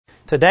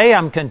Today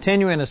I'm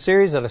continuing a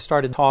series that I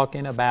started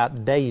talking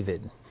about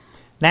David.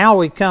 Now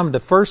we come to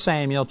 1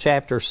 Samuel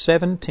chapter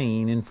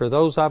 17, and for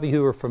those of you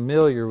who are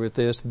familiar with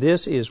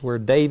this is where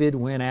David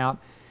went out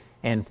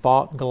and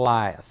fought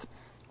Goliath.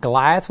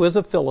 Goliath was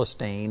a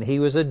Philistine, he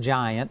was a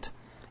giant,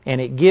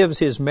 and it gives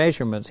his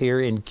measurements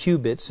here in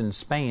cubits and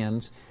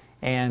spans,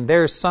 and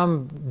there's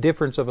some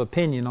difference of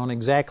opinion on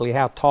exactly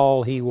how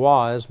tall he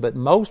was, but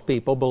most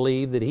people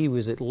believe that he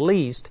was at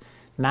least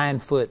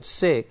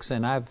 9'6",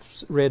 and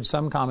I've read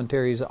some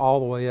commentaries all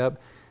the way up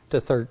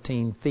to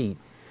 13 feet.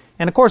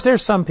 And of course,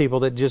 there's some people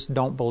that just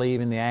don't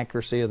believe in the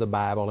accuracy of the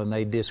Bible and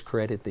they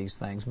discredit these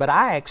things. But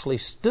I actually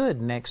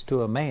stood next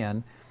to a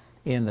man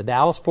in the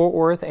Dallas-Fort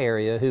Worth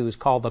area who was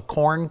called the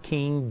Corn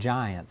King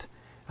Giant.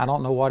 I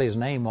don't know what his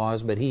name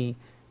was, but he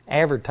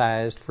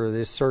advertised for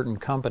this certain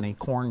company,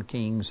 Corn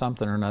King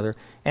something or another,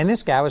 and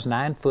this guy was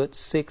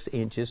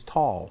 9'6"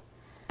 tall.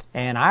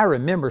 And I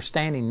remember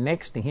standing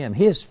next to him.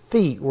 His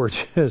feet were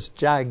just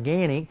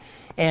gigantic,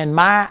 and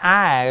my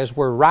eyes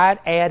were right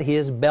at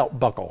his belt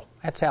buckle.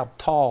 That's how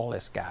tall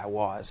this guy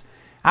was.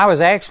 I was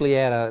actually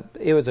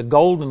it was a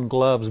Golden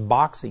Gloves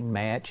boxing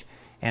match,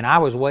 and I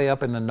was way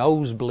up in the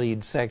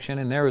nosebleed section,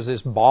 and there was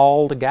this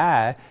bald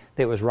guy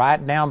that was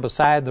right down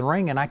beside the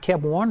ring, and I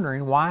kept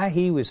wondering why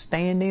he was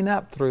standing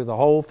up through the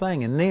whole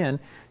thing. And then,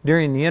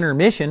 during the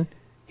intermission,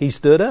 he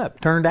stood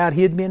up. Turned out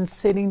he had been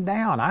sitting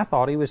down. I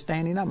thought he was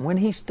standing up. When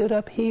he stood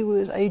up, he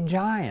was a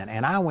giant.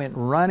 And I went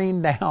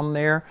running down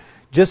there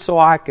just so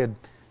I could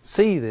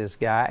see this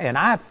guy. And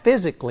I've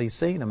physically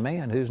seen a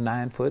man who's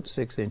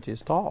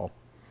 9'6" tall.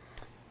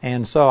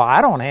 And so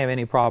I don't have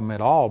any problem at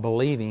all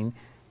believing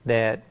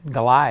that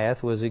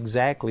Goliath was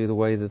exactly the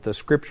way that the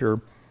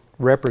Scripture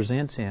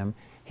represents him.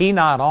 He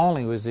not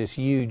only was this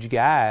huge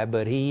guy,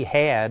 but he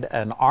had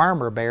an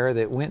armor bearer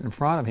that went in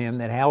front of him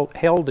that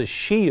held a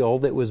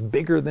shield that was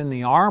bigger than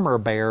the armor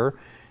bearer.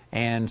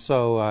 And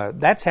so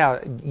that's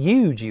how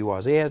huge he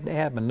was. He had to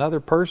have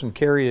another person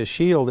carry a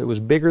shield that was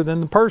bigger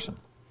than the person.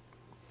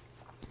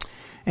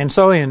 And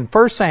so in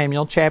 1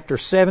 Samuel chapter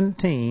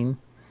 17,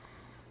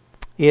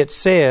 it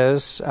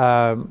says,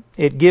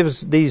 it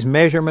gives these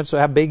measurements of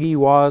how big he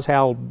was,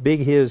 how big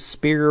his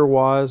spear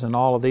was, and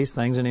all of these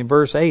things. And in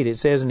verse 8 it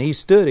says, "And he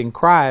stood and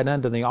cried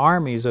unto the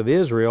armies of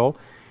Israel,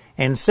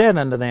 and said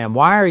unto them,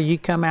 Why are ye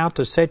come out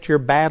to set your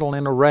battle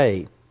in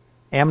array?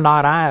 Am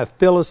not I a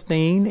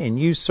Philistine, and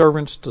you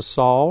servants to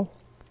Saul?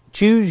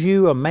 Choose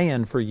you a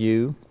man for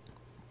you,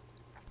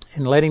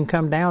 and let him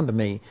come down to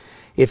me.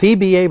 If he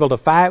be able to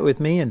fight with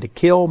me and to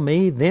kill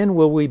me, then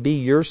will we be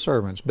your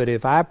servants. But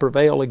if I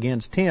prevail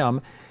against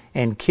him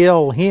and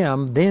kill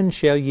him, then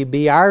shall ye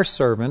be our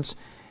servants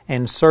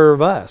and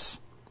serve us."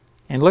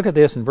 And look at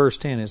this in verse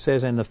 10. It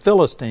says, "And the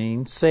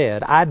Philistine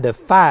said, I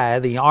defy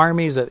the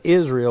armies of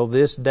Israel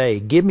this day.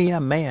 Give me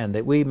a man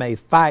that we may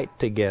fight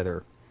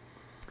together.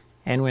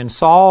 And when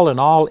Saul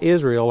and all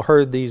Israel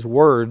heard these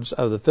words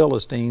of the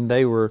Philistine,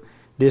 they were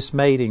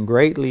dismayed and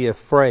greatly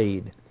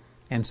afraid.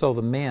 And so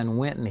the men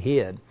went and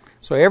hid."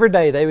 So every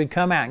day they would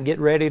come out and get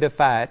ready to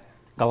fight.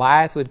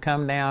 Goliath would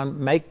come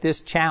down, make this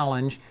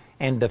challenge,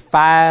 and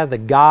defy the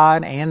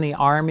God and the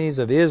armies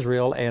of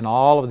Israel, and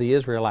all of the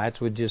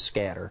Israelites would just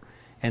scatter.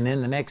 And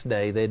then the next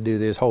day they'd do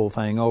this whole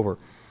thing over.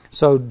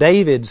 So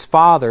David's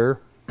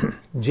father,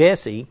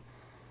 Jesse,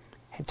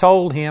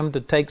 told him to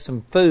take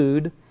some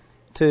food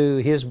to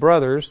his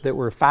brothers that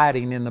were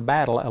fighting in the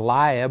battle.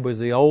 Eliab was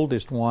the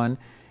oldest one,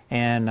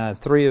 and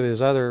three of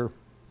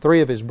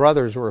his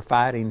brothers were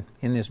fighting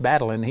in this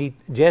battle, and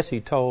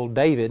Jesse told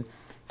David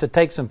to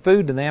take some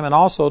food to them and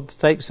also to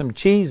take some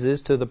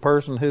cheeses to the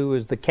person who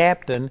was the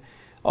captain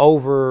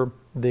over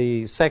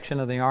the section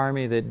of the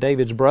army that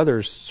David's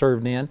brothers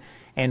served in,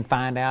 and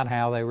find out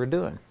how they were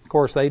doing. Of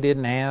course, they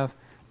didn't have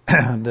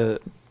the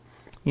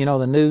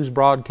news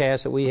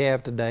broadcast that we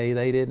have today.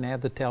 They didn't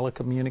have the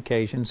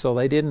telecommunications, so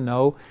they didn't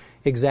know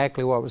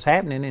exactly what was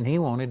happening, and he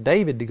wanted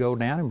David to go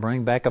down and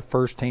bring back a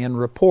first-hand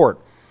report.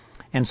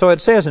 And so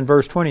it says in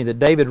verse 20 that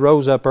David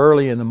rose up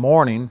early in the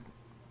morning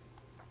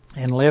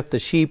and left the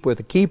sheep with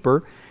the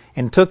keeper,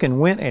 and took and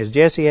went as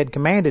Jesse had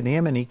commanded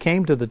him, and he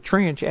came to the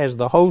trench as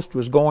the host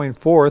was going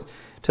forth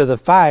to the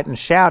fight, and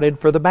shouted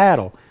for the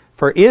battle.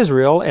 For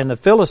Israel and the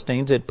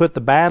Philistines had put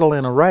the battle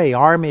in array,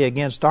 army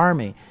against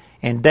army.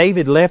 And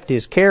David left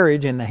his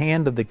carriage in the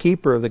hand of the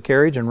keeper of the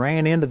carriage, and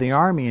ran into the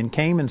army, and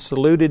came and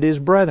saluted his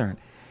brethren.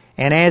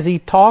 And as he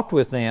talked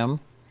with them,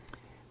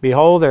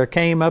 behold, there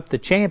came up the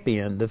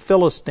champion, the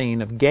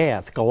Philistine of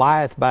Gath,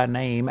 Goliath by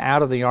name,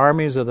 out of the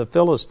armies of the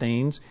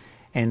Philistines,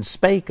 and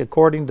spake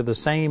according to the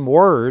same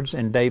words,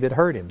 and David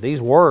heard him.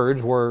 These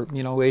words were,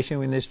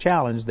 issuing this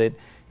challenge that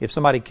if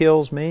somebody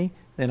kills me,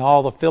 then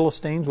all the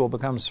Philistines will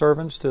become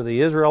servants to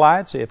the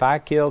Israelites. If I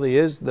kill the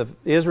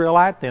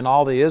Israelite, then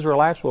all the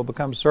Israelites will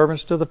become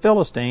servants to the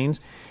Philistines.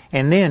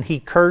 And then he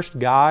cursed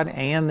God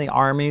and the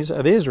armies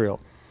of Israel.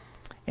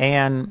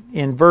 And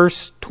in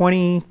verse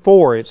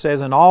 24 it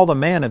says, "And all the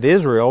men of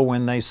Israel,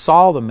 when they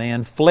saw the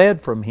man,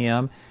 fled from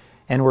him,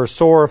 and were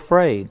sore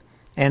afraid.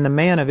 And the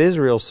man of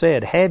Israel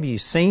said, Have you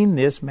seen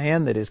this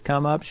man that is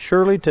come up?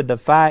 Surely to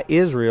defy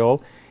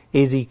Israel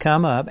is he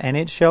come up, and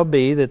it shall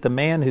be that the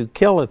man who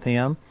killeth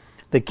him,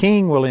 the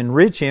king will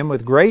enrich him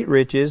with great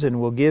riches, and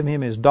will give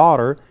him his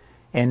daughter,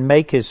 and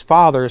make his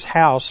father's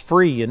house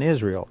free in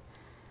Israel.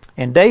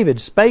 And David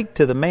spake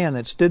to the man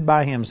that stood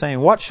by him, saying,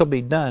 What shall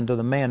be done to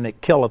the man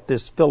that killeth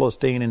this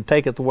Philistine, and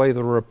taketh away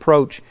the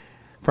reproach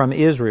from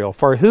Israel?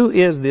 For who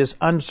is this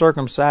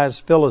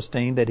uncircumcised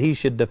Philistine, that he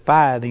should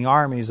defy the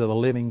armies of the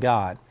living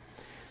God?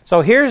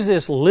 So here's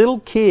this little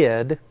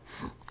kid.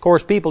 Of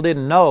course, people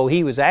didn't know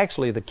he was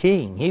actually the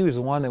king. He was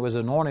the one that was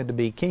anointed to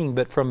be king.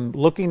 But from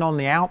looking on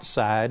the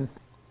outside,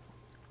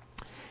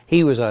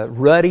 he was a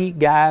ruddy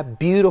guy,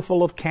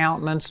 beautiful of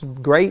countenance,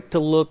 great to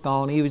look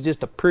on. He was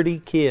just a pretty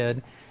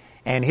kid.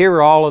 And here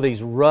are all of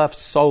these rough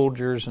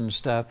soldiers and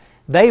stuff.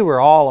 They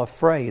were all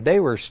afraid. They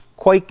were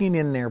quaking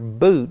in their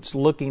boots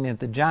looking at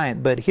the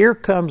giant. But here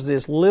comes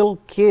this little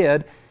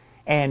kid,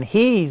 and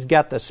he's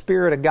got the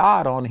Spirit of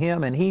God on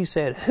him, and he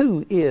said,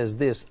 Who is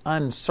this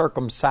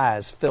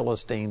uncircumcised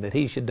Philistine that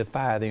he should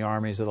defy the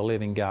armies of the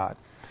living God?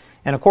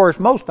 And of course,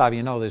 most of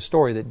you know this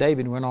story that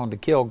David went on to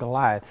kill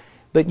Goliath.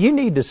 But you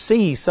need to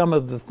see some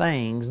of the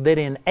things that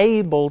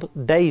enabled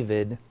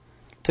David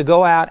to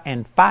go out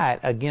and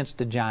fight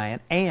against a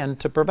giant and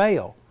to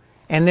prevail.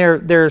 And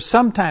they're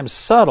sometimes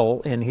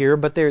subtle in here,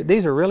 but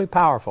these are really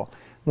powerful.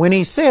 When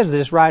he says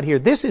this right here,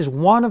 this is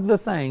one of the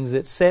things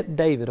that set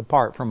David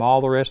apart from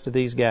all the rest of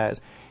these guys.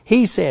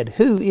 He said,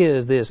 Who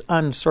is this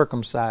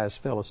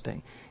uncircumcised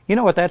Philistine? You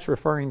know what that's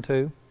referring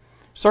to?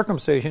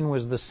 Circumcision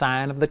was the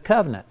sign of the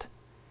covenant.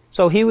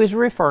 So he was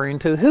referring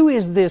to, who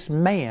is this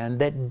man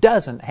that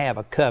doesn't have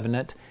a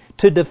covenant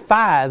to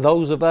defy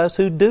those of us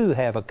who do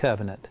have a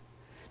covenant?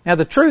 Now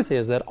the truth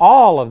is that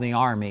all of the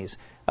armies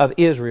of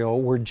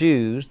Israel were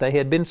Jews. They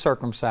had been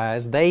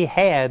circumcised. They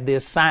had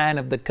this sign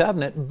of the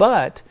covenant,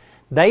 but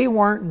they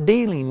weren't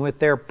dealing with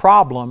their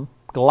problem,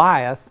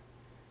 Goliath,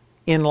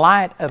 in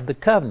light of the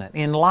covenant,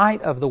 in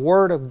light of the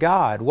Word of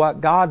God,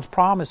 what God's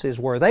promises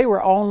were. They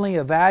were only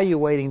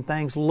evaluating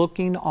things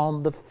looking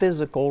on the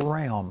physical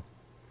realm.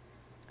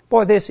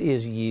 Boy, this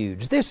is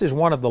huge. This is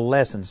one of the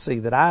lessons, see,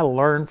 that I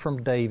learned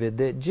from David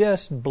that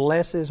just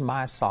blesses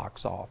my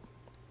socks off.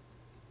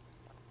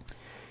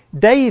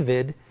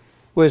 David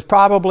was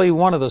probably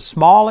one of the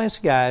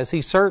smallest guys.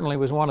 He certainly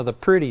was one of the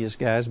prettiest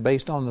guys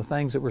based on the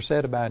things that were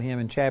said about him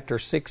in chapter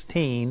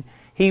 16.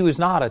 He was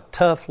not a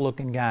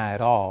tough-looking guy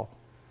at all.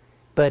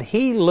 But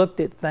he looked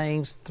at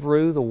things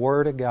through the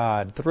Word of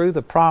God, through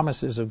the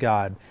promises of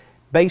God,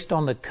 based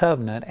on the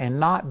covenant and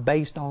not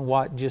based on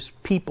what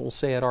just people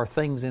said or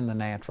things in the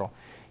natural.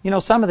 You know,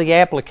 some of the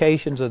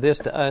applications of this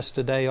to us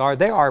today are,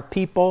 there are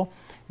people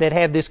that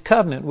have this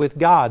covenant with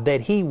God that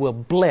He will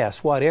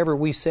bless whatever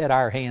we set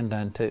our hand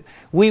unto.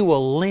 We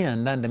will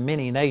lend unto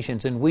many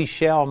nations, and we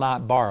shall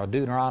not borrow.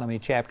 Deuteronomy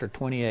chapter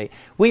 28.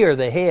 We are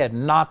the head,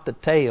 not the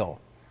tail.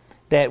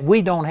 That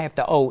we don't have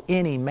to owe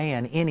any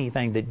man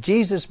anything. That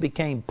Jesus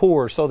became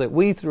poor so that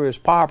we through His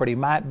poverty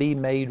might be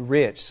made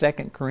rich. 2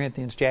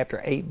 Corinthians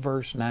chapter 8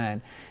 verse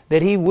 9.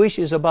 That He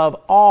wishes above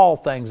all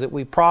things that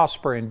we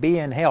prosper and be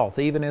in health,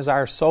 even as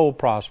our soul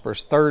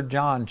prospers. 3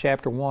 John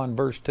chapter 1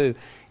 verse 2.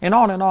 And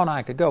on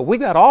I could go. We've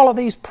got all of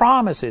these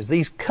promises,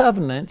 these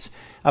covenants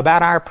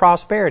about our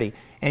prosperity.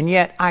 And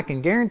yet I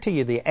can guarantee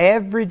you the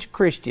average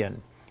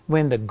Christian,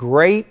 when the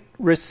Great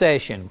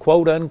Recession,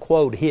 quote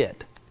unquote,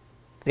 hit,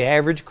 the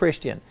average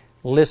Christian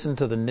listened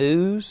to the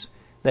news.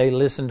 They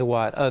listened to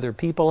what other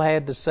people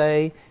had to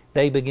say.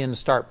 They began to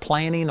start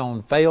planning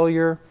on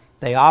failure.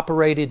 They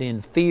operated in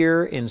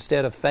fear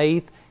instead of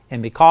faith.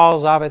 And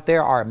because of it,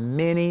 there are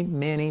many,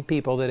 many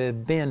people that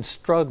have been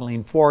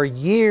struggling for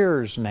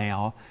years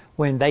now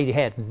when they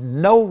had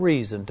no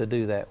reason to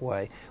do that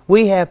way.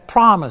 We have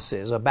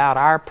promises about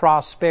our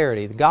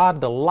prosperity. God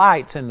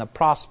delights in the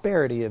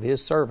prosperity of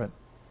His servant.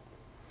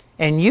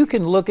 And you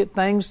can look at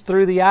things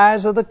through the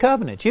eyes of the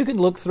covenant. You can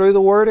look through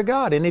the Word of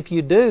God. And if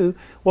you do,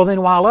 well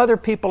then while other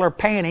people are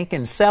panicking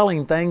and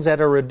selling things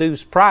at a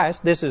reduced price,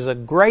 this is a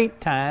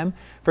great time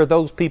for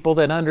those people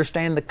that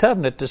understand the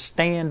covenant to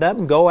stand up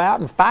and go out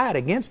and fight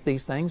against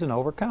these things and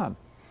overcome.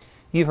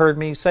 You've heard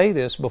me say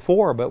this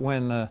before, but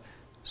when the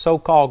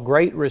so-called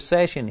Great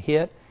Recession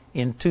hit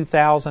in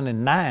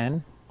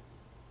 2009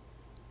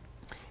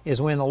 is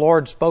when the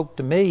Lord spoke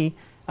to me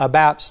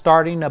about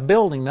starting a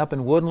building up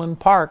in Woodland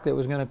Park that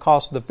was going to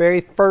cost, the very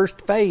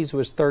first phase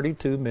was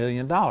 $32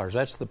 million.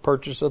 That's the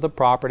purchase of the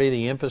property,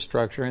 the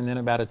infrastructure, and then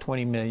about a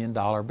 $20 million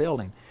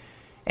building.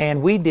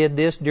 And we did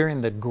this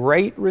during the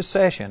Great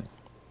Recession.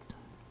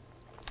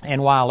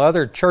 And while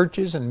other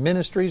churches and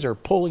ministries are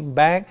pulling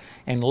back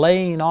and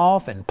laying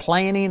off and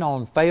planning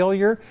on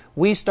failure,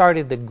 we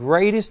started the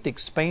greatest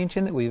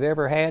expansion that we've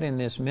ever had in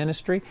this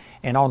ministry.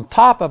 And on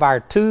top of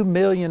our $2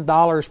 million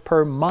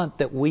per month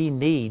that we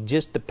need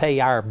just to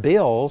pay our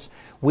bills,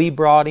 we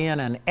brought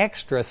in an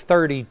extra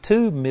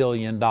 $32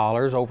 million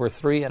over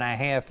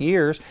 3.5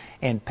 years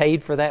and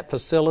paid for that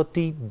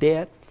facility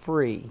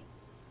debt-free.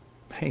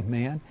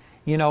 Amen.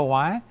 You know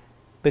why?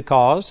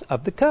 Because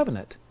of the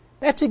covenant.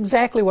 That's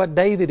exactly what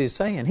David is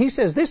saying. He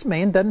says this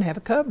man doesn't have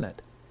a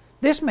covenant.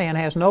 This man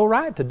has no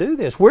right to do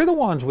this. We're the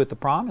ones with the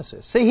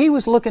promises. See, he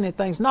was looking at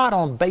things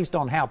not based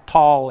on how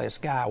tall this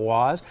guy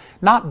was,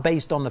 not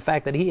based on the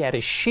fact that he had a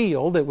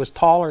shield that was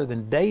taller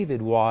than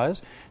David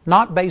was,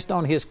 not based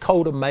on his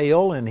coat of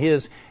mail and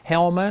his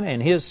helmet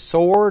and his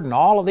sword and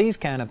all of these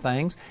kind of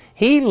things.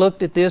 He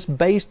looked at this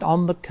based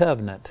on the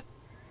covenant.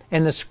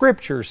 And the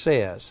Scripture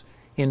says,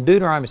 in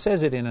Deuteronomy,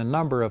 says it in a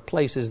number of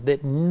places,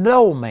 that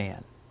no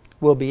man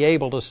will be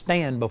able to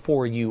stand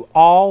before you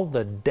all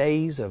the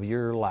days of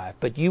your life,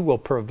 but you will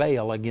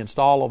prevail against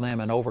all of them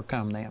and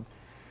overcome them.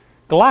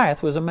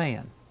 Goliath was a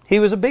man. He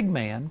was a big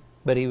man,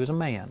 but he was a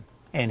man.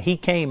 And he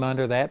came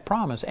under that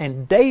promise.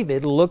 And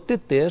David looked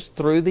at this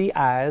through the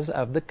eyes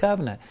of the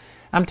covenant.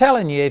 I'm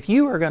telling you, if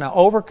you are going to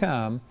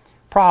overcome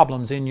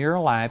problems in your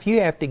life, you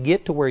have to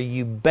get to where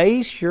you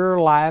base your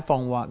life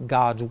on what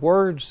God's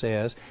Word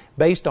says,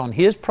 based on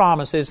His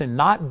promises, and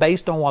not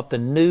based on what the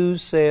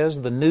news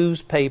says, the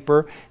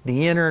newspaper,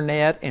 the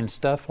internet, and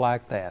stuff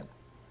like that.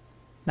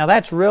 Now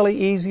that's really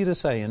easy to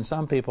say, and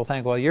some people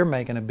think, well, you're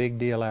making a big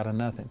deal out of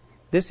nothing.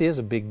 This is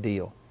a big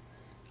deal.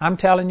 I'm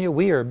telling you,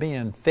 we are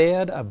being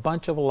fed a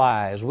bunch of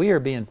lies. We are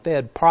being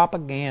fed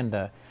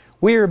propaganda.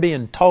 We are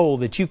being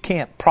told that you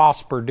can't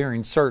prosper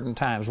during certain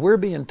times. We're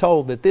being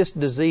told that this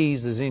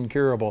disease is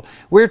incurable.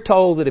 We're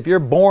told that if you're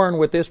born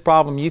with this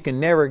problem, you can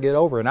never get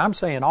over it. And I'm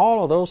saying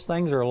all of those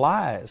things are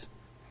lies.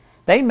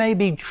 They may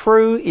be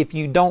true if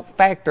you don't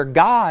factor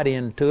God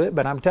into it,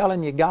 but I'm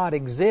telling you, God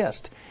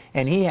exists.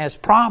 And He has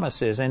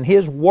promises, and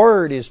His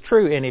Word is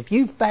true. And if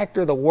you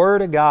factor the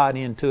Word of God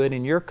into it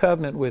in your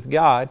covenant with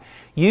God,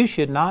 you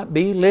should not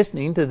be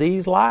listening to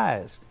these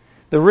lies.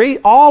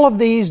 All of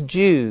these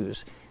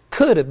Jews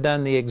could have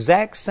done the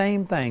exact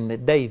same thing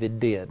that David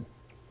did.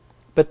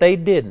 But they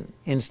didn't.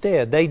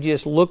 Instead, they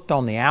just looked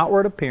on the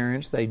outward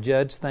appearance. They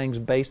judged things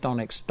based on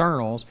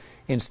externals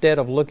instead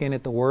of looking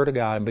at the Word of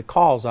God. And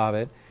because of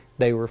it,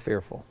 they were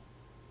fearful.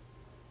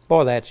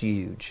 Boy, that's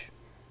huge.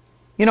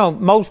 You know,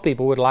 most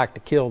people would like to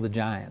kill the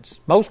giants.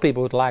 Most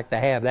people would like to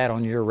have that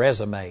on your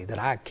resume, that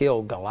I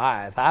killed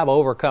Goliath. I've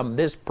overcome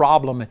this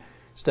problem and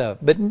stuff.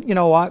 But you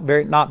know what?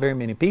 Not very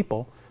many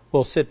people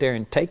will sit there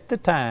and take the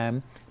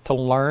time to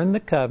learn the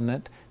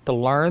covenant, to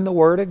learn the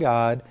Word of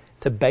God,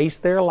 to base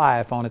their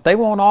life on it. They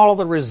want all of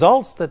the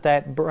results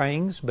that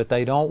brings, but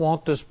they don't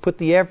want to put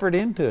the effort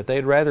into it.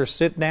 They'd rather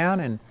sit down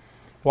and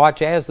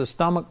watch as the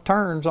stomach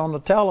turns on the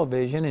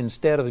television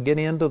instead of get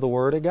into the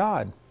Word of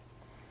God.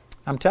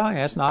 I'm telling you,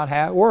 that's not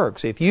how it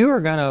works. If you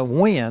are going to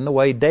win the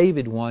way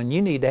David won,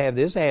 you need to have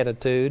this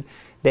attitude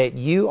that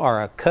you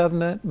are a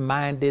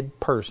covenant-minded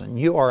person.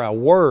 You are a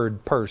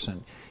Word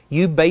person.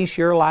 You base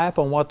your life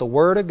on what the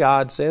Word of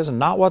God says and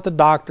not what the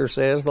doctor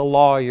says, the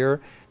lawyer,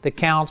 the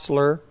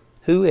counselor,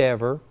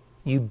 whoever.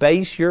 You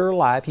base your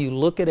life, you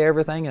look at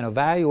everything and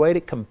evaluate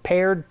it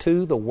compared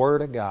to the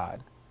Word of God.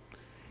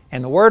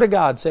 And the Word of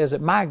God says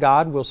that my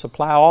God will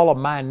supply all of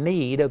my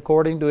need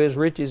according to His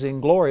riches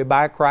in glory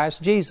by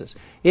Christ Jesus.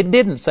 It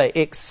didn't say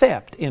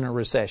except in a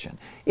recession,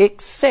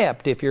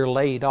 except if you're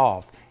laid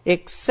off,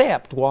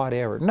 except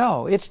whatever.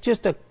 No, it's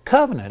just a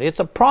covenant. It's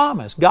a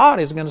promise.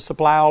 God is going to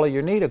supply all of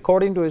your need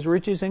according to His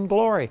riches in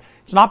glory.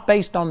 It's not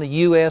based on the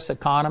U.S.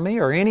 economy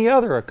or any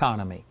other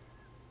economy.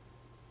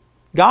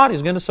 God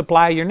is going to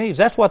supply your needs.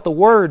 That's what the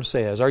Word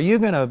says. Are you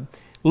going to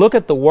look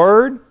at the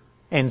Word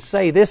and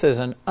say this is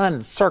an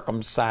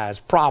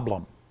uncircumcised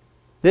problem?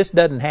 This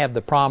doesn't have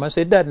the promise.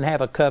 It doesn't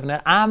have a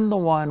covenant. I'm the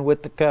one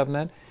with the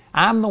covenant.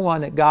 I'm the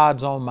one that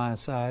God's on my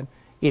side.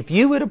 If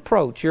you would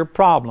approach your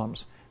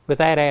problems with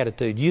that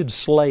attitude, you'd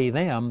slay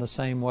them the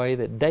same way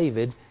that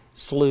David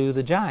slew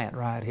the giant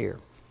right here.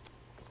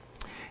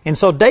 And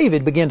so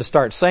David began to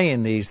start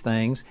saying these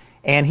things,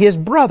 and his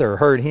brother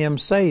heard him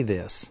say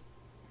this.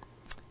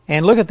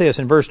 And look at this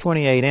in verse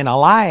 28. And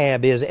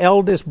Eliab, his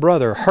eldest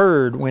brother,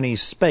 heard when he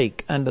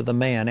spake unto the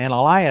man. And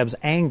Eliab's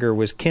anger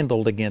was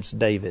kindled against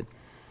David.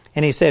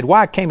 And he said,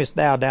 Why camest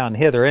thou down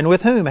hither? And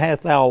with whom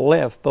hast thou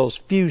left those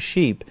few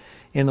sheep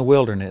in the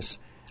wilderness?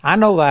 I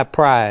know thy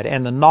pride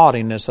and the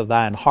naughtiness of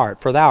thine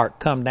heart, for thou art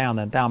come down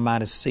that thou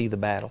mightest see the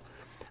battle.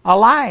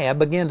 Eliab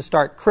began to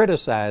start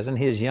criticizing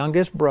his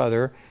youngest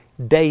brother,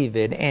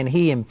 David, and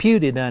he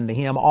imputed unto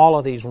him all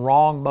of these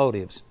wrong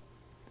motives.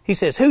 He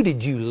says, who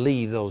did you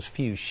leave those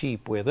few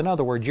sheep with? In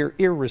other words, you're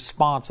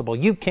irresponsible.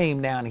 You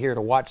came down here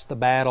to watch the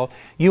battle.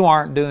 You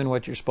aren't doing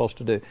what you're supposed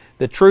to do.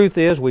 The truth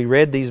is, we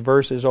read these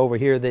verses over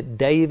here, that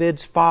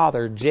David's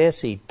father,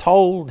 Jesse,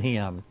 told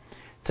him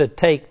to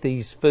take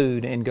these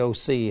food and go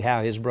see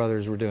how his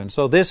brothers were doing.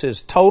 So this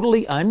is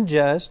totally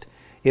unjust.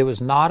 It was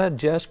not a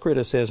just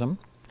criticism.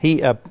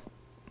 He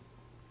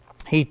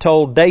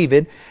told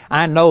David,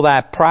 I know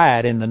thy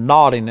pride and the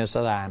naughtiness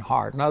of thine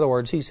heart. In other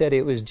words, he said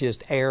it was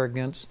just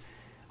arrogance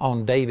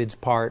on David's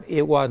part.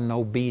 It wasn't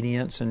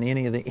obedience and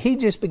any of that. He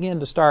just began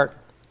to start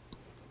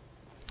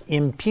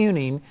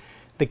impugning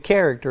the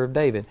character of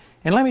David.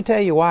 And let me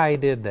tell you why he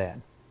did that.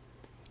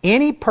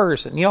 Any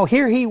person,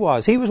 here he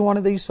was one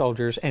of these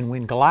soldiers, and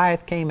when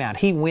Goliath came out,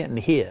 he went and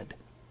hid.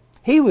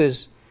 He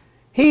was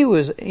He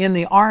was in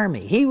the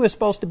army. He was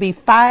supposed to be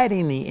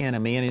fighting the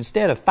enemy, and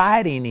instead of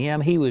fighting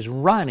him, he was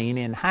running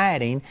and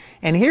hiding.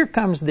 And here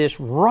comes this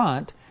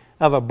runt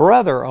of a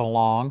brother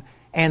along,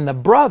 and the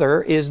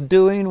brother is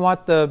doing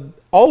what the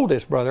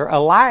oldest brother,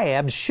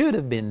 Eliab, should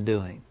have been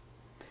doing.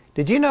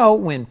 Did you know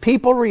when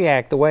people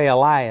react the way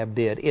Eliab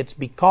did, it's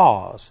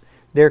because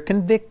they're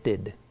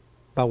convicted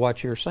by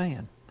what you're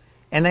saying.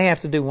 And they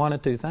have to do one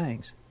of two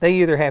things. They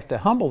either have to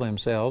humble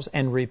themselves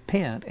and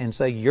repent and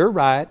say, you're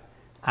right,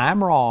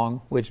 I'm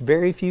wrong, which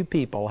very few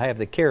people have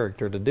the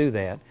character to do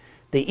that.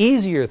 The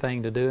easier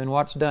thing to do, and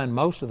what's done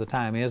most of the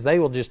time, is they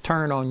will just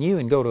turn on you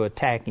and go to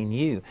attacking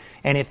you.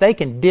 And if they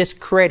can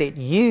discredit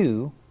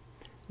you,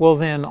 well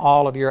then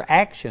all of your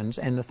actions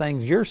and the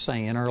things you're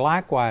saying are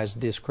likewise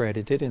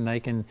discredited, and they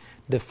can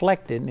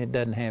deflect it and it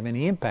doesn't have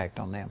any impact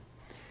on them.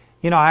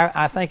 You know,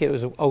 I think it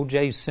was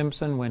O.J.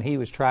 Simpson when he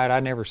was tried.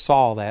 I never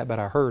saw that, but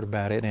I heard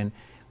about it. And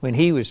when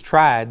he was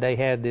tried, they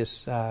had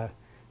this, I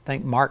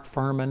think Mark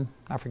Furman,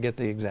 I forget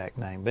the exact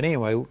name. But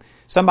anyway,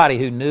 somebody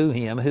who knew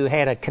him who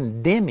had a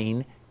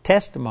condemning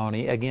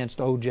testimony against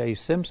O.J.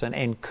 Simpson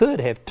and could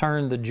have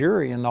turned the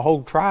jury and the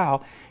whole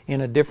trial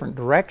in a different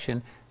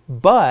direction.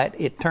 But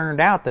it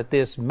turned out that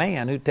this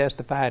man who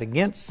testified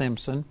against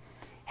Simpson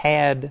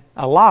had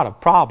a lot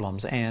of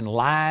problems and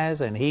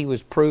lies, and he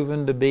was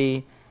proven to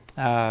be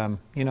quite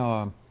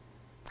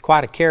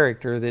a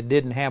character that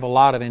didn't have a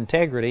lot of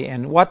integrity.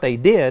 And what they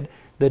did,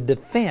 the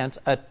defense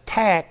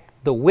attacked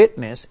the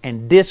witness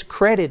and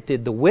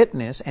discredited the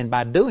witness, and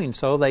by doing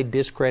so, they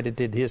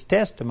discredited his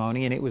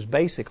testimony, and it was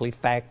basically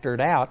factored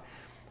out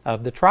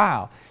of the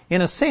trial.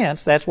 In a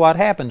sense, that's what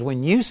happens.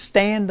 When you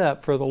stand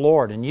up for the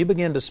Lord and you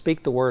begin to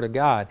speak the Word of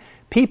God,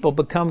 people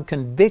become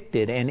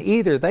convicted, and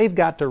either they've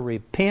got to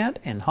repent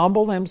and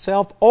humble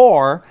themselves,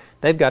 or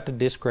they've got to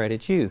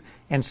discredit you.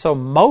 And so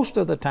most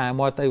of the time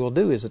what they will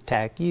do is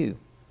attack you.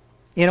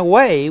 In a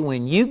way,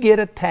 when you get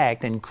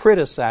attacked and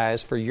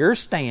criticized for your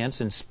stance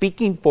and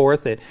speaking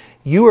forth that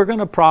you are going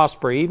to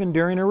prosper even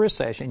during a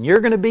recession,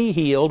 you're going to be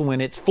healed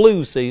when it's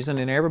flu season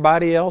and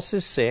everybody else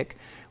is sick,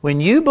 when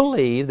you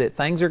believe that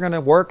things are going to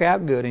work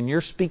out good and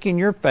you're speaking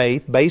your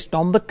faith based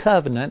on the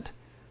covenant,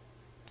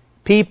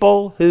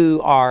 people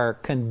who are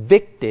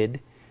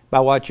convicted by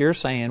what you're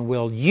saying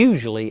will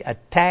usually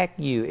attack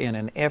you in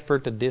an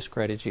effort to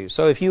discredit you.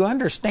 So if you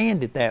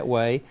understand it that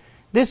way,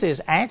 this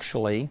is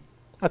actually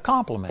a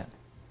compliment.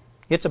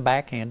 It's a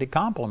backhanded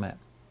compliment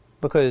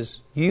because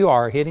you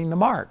are hitting the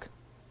mark.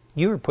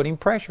 You are putting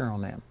pressure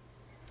on them.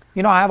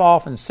 You know, I've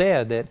often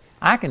said that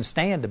I can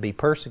stand to be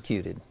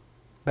persecuted,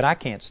 but I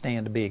can't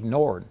stand to be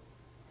ignored.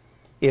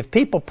 If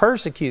people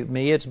persecute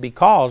me, it's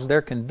because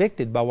they're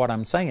convicted by what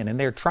I'm saying, and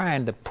they're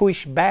trying to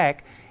push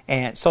back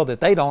and so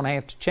that they don't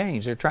have to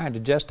change. They're trying to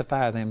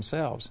justify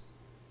themselves.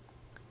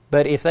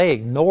 But if they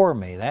ignore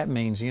me, that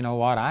means, you know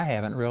what, I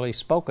haven't really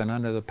spoken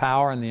under the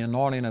power and the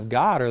anointing of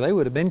God, or they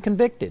would have been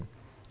convicted.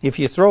 If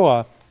you throw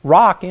a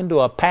rock into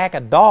a pack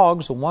of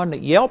dogs, the one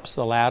that yelps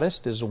the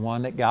loudest is the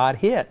one that God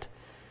hit.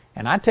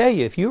 And I tell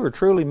you, if you are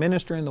truly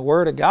ministering the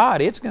Word of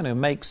God, it's going to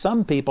make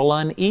some people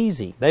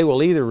uneasy. They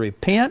will either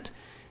repent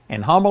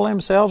and humble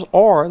themselves,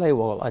 or they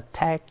will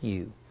attack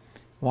you.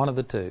 One of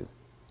the two.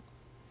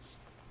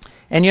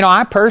 And you know,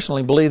 I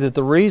personally believe that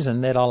the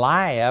reason that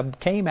Eliab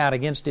came out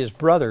against his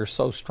brother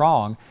so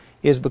strong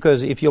is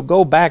because if you'll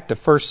go back to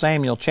 1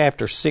 Samuel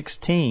chapter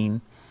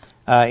 16,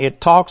 it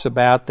talks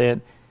about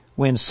that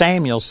when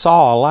Samuel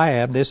saw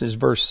Eliab, this is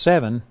verse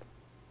 6,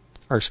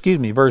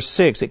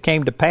 it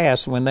came to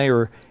pass when they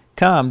were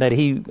come that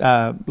he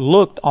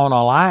looked on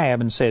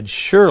Eliab and said,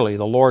 surely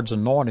the Lord's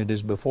anointed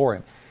is before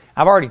him.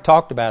 I've already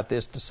talked about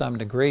this to some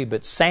degree,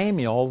 but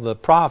Samuel, the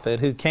prophet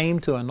who came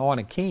to anoint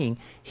a king,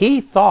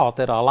 he thought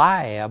that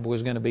Eliab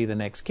was going to be the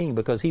next king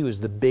because he was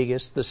the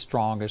biggest, the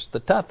strongest, the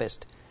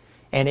toughest.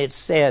 And it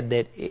said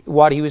that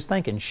what he was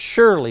thinking,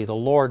 surely the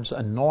Lord's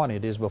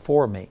anointed is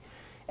before me.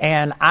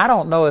 And I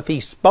don't know if he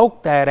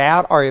spoke that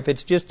out or if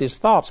it's just his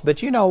thoughts,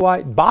 but you know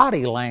what?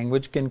 Body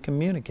language can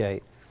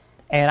communicate.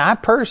 And I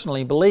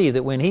personally believe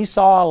that when he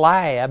saw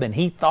Eliab and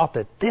he thought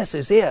that this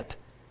is it,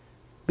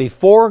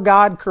 before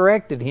God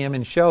corrected him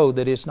and showed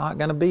that it's not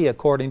going to be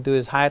according to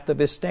his height of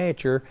his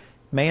stature,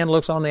 man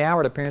looks on the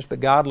outward appearance,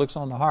 but God looks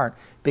on the heart.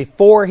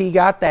 Before he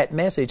got that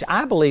message,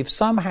 I believe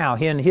somehow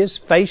in his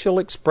facial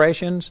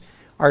expressions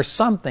or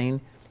something,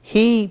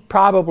 he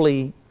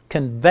probably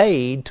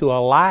conveyed to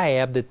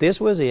Eliab that this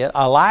was it.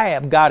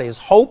 Eliab got his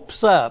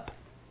hopes up,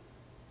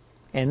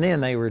 and then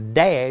they were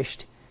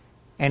dashed,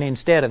 and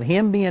instead of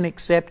him being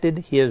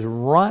accepted, his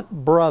runt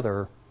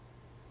brother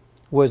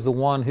was the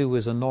one who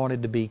was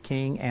anointed to be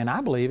king, and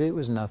I believe it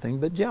was nothing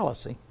but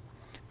jealousy.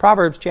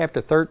 Proverbs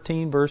chapter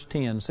 13, verse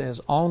 10 says,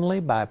 only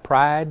by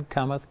pride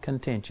cometh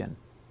contention.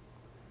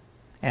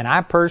 And I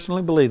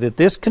personally believe that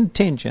this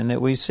contention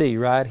that we see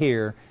right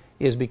here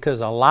is because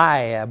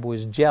Eliab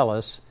was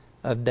jealous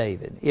of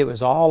David. It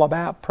was all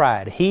about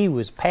pride. He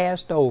was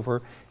passed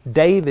over,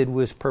 David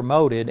was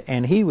promoted,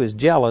 and he was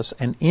jealous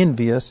and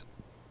envious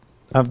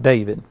of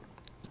David.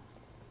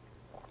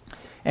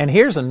 And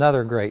here's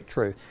another great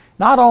truth.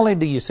 not only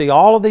do you see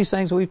all of these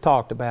things we've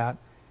talked about,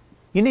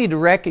 you need to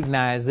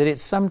recognize that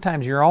it's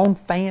sometimes your own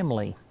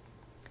family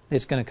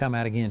that's going to come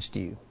out against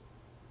you.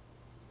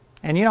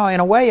 And in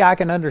a way I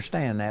can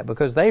understand that,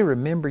 because they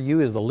remember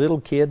you as the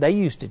little kid. They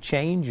used to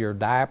change your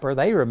diaper.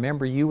 They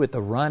remember you with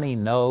the runny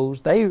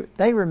nose. They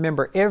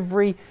remember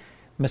every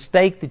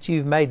mistake that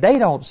you've made. They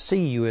don't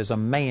see you as a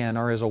man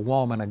or as a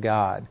woman of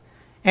God.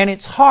 And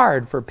it's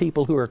hard for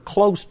people who are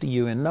close to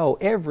you and know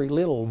every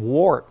little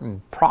wart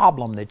and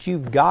problem that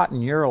you've got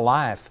in your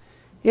life.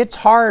 It's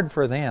hard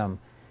for them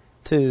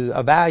to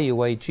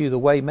evaluate you the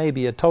way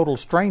maybe a total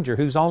stranger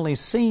who's only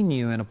seen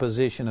you in a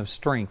position of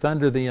strength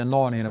under the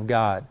anointing of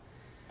God.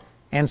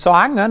 And so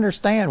I can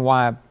understand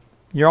why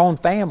your own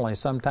family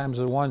sometimes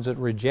are the ones that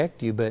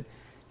reject you. But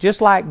just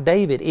like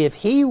David, if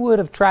he would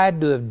have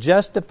tried to have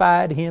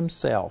justified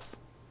himself,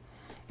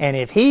 and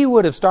if he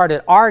would have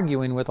started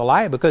arguing with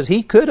Eliab, because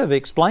he could have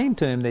explained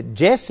to him that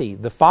Jesse,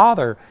 the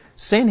father,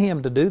 sent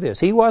him to do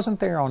this. He wasn't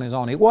there on his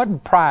own. It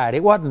wasn't pride.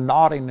 It wasn't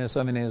naughtiness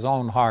in his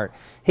own heart.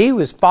 He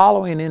was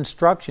following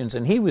instructions,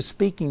 and he was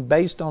speaking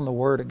based on the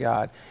Word of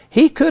God.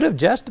 He could have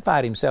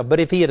justified himself,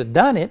 but if he had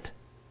done it,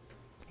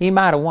 he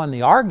might have won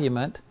the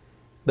argument,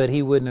 but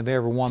he wouldn't have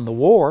ever won the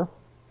war.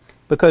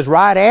 Because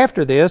right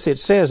after this, it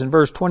says in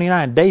verse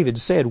 29, David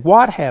said,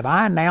 "What have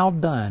I now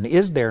done?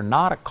 Is there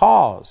not a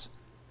cause?"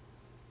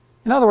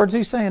 In other words,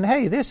 he's saying,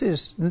 hey, this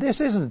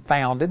isn't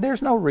founded.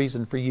 There's no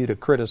reason for you to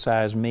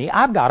criticize me.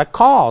 I've got a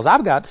cause.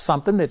 I've got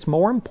something that's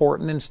more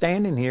important than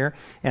standing here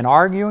and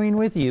arguing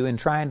with you and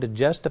trying to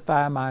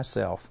justify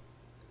myself.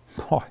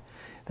 Boy,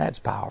 that's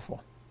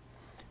powerful.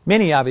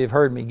 Many of you have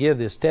heard me give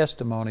this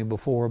testimony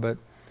before, but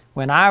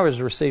when I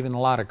was receiving a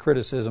lot of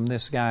criticism,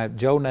 this guy,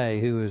 Joe Nay,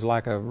 who is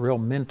like a real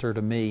mentor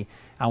to me,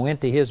 I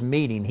went to his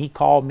meeting. He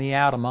called me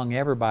out among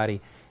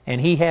everybody, and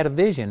he had a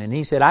vision. And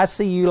he said, I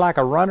see you like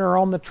a runner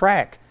on the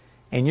track,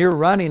 and you're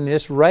running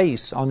this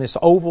race on this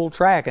oval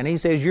track. And he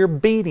says, you're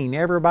beating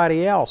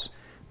everybody else.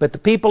 But the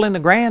people in the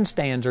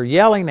grandstands are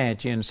yelling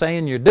at you and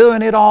saying you're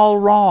doing it all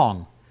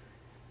wrong.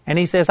 And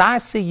he says, I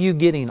see you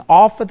getting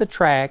off of the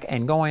track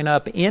and going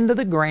up into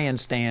the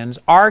grandstands,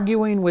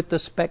 arguing with the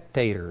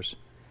spectators.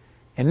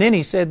 And then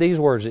he said these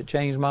words that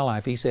changed my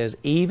life. He says,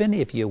 even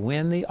if you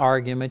win the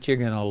argument, you're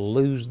going to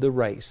lose the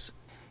race.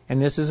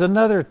 And this is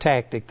another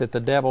tactic that the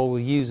devil will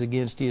use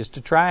against you, is to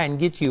try and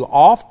get you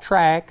off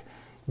track,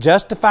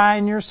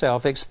 justifying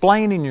yourself,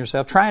 explaining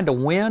yourself, trying to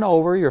win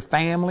over your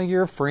family,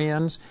 your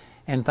friends,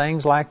 and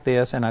things like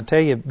this. And I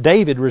tell you,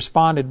 David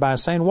responded by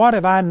saying, what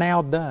have I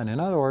now done? In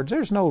other words,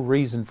 there's no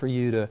reason for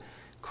you to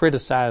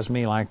criticize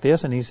me like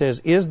this. And he says,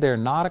 is there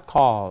not a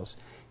cause?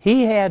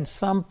 He had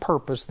some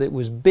purpose that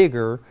was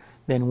bigger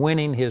than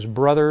winning his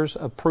brother's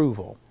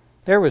approval.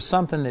 There was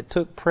something that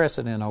took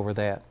precedent over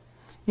that.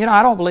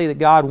 I don't believe that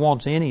God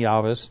wants any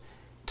of us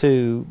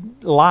to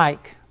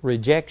like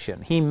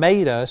rejection. He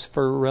made us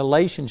for a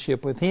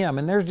relationship with Him,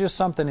 and there's just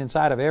something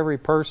inside of every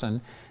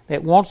person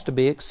that wants to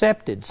be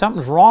accepted.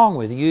 Something's wrong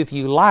with you if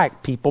you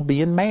like people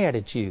being mad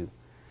at you.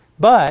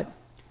 But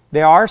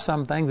there are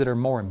some things that are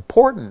more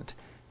important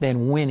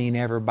than winning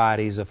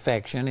everybody's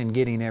affection and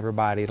getting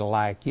everybody to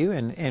like you.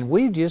 And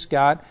we've just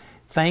got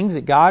things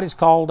that God has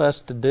called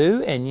us to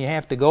do, and you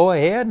have to go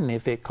ahead, and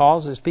if it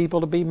causes people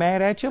to be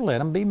mad at you, let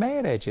them be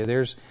mad at you.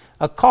 There's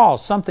a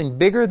cause, something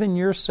bigger than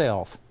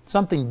yourself,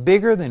 something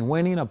bigger than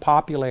winning a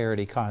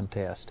popularity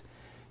contest.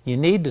 You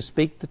need to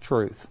speak the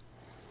truth.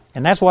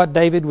 And that's what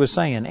David was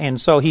saying.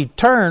 And so he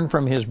turned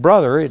from his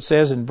brother, it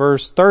says in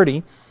verse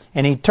 30,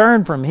 and he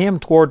turned from him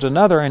towards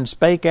another and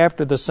spake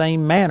after the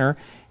same manner,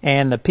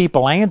 and the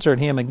people answered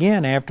him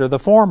again after the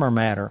former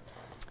manner.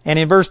 And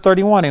in verse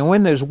 31, and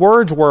when those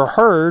words were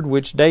heard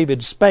which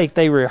David spake,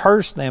 they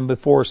rehearsed them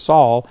before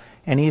Saul,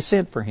 and he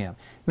sent for him.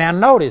 Now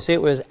notice,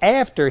 it was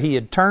after he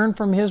had turned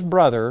from his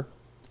brother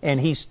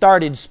and he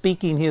started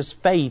speaking his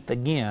faith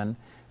again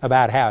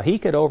about how he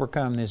could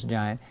overcome this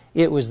giant.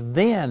 It was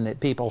then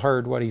that people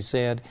heard what he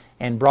said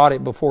and brought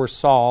it before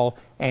Saul,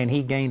 and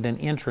he gained an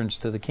entrance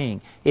to the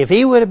king. If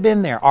he would have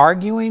been there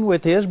arguing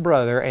with his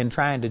brother and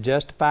trying to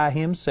justify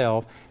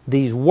himself,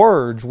 these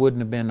words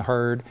wouldn't have been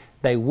heard.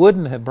 They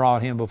wouldn't have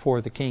brought him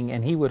before the king,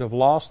 and he would have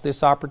lost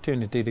this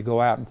opportunity to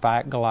go out and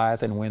fight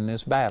Goliath and win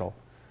this battle.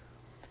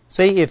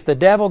 See, if the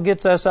devil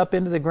gets us up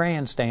into the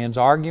grandstands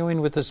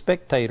arguing with the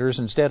spectators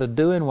instead of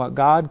doing what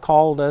God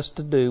called us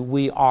to do,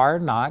 we are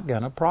not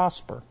going to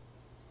prosper.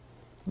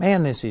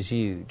 Man, this is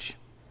huge.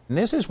 And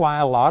this is why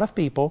a lot of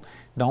people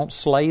don't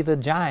slay the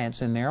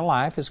giants in their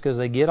life, is because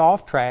they get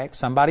off track,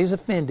 somebody's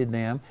offended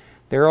them,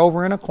 they're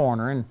over in a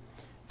corner, and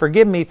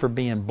forgive me for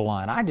being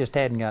blunt, I just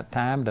hadn't got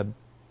time to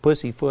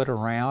pussyfoot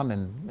around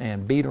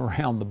and beat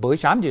around the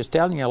bush. I'm just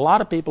telling you, a lot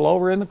of people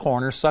over in the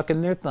corner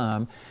sucking their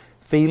thumb,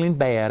 feeling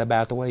bad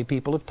about the way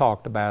people have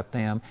talked about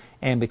them,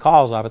 and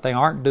because of it, they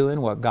aren't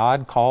doing what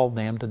God called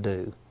them to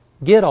do.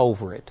 Get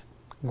over it.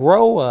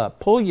 Grow up.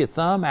 Pull your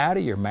thumb out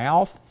of your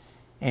mouth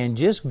and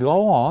just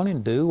go on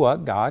and do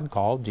what God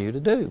called you to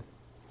do.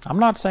 I'm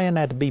not saying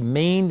that to be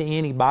mean to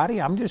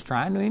anybody. I'm just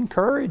trying to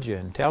encourage you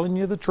and telling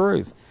you the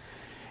truth.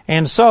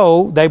 And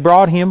so they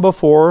brought him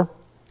before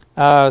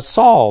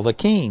Saul, the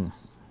king.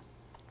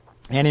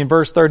 And in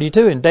verse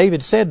 32, and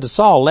David said to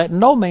Saul, let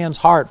no man's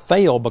heart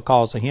fail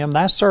because of him.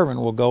 Thy servant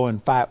will go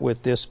and fight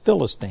with this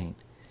Philistine.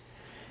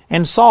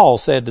 And Saul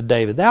said to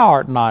David, thou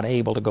art not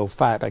able to go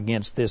fight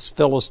against this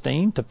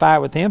Philistine, to fight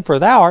with him, for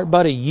thou art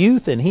but a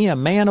youth, and he a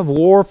man of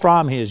war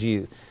from his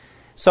youth.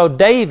 So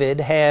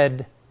David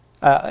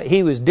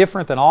he was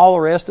different than all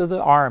the rest of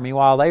the army.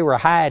 While they were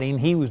hiding,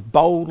 he was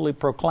boldly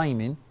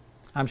proclaiming.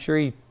 I'm sure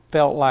he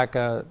felt like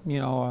a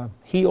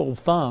healed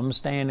thumb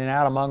standing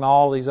out among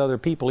all these other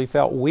people. He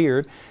felt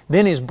weird.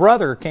 Then his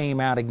brother came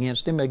out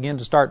against him, again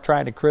to start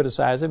trying to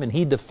criticize him, and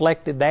he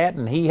deflected that,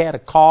 and he had a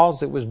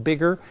cause that was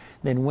bigger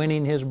than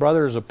winning his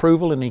brother's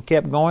approval, and he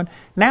kept going.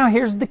 Now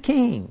here's the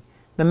king,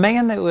 the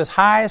man that was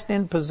highest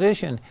in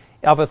position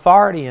of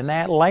authority in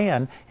that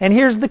land, and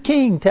here's the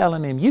king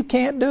telling him, you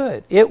can't do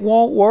it. It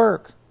won't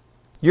work.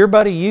 You're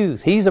but a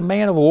youth. He's a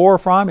man of war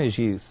from his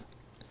youth.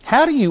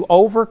 How do you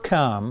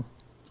overcome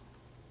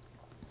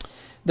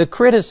the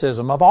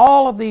criticism of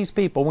all of these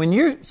people when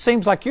it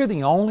seems like you're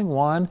the only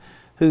one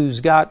who's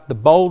got the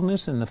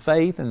boldness and the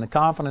faith and the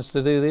confidence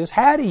to do this?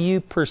 How do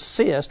you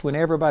persist when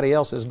everybody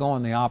else is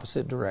going the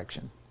opposite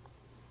direction?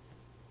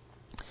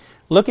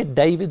 Look at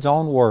David's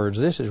own words.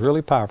 This is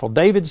really powerful.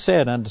 David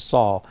said unto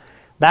Saul,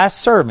 thy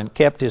servant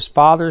kept his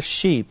father's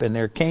sheep, and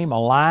there came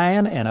a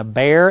lion and a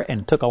bear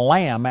and took a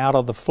lamb out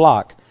of the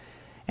flock.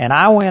 And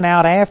I went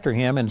out after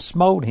him and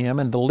smote him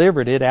and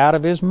delivered it out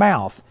of his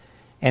mouth.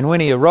 And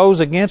when he arose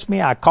against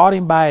me, I caught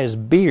him by his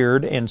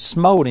beard and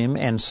smote him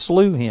and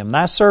slew him.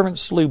 Thy servant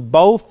slew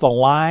both the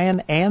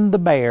lion and the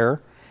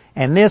bear,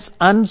 and this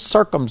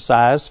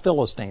uncircumcised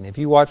Philistine. If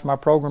you watched my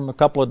program a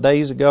couple of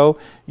days ago,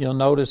 you'll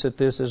notice that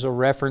this is a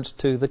reference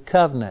to the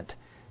covenant.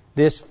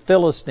 This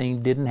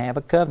Philistine didn't have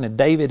a covenant.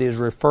 David is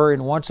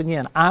referring once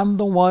again, I'm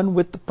the one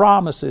with the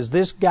promises.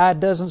 This guy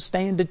doesn't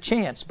stand a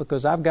chance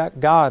because I've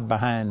got God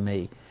behind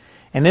me.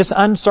 And this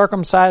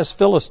uncircumcised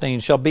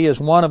Philistine shall be as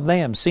one of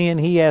them, seeing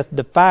he hath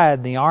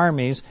defied the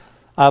armies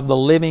of the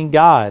living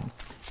God.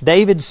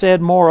 David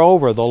said,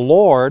 moreover, the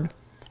Lord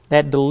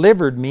that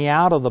delivered me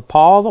out of the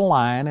paw of the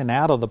lion and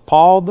out of the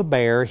paw of the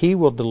bear, he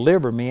will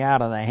deliver me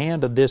out of the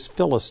hand of this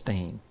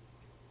Philistine.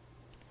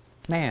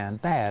 Man,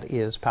 that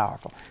is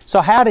powerful.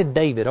 So how did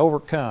David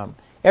overcome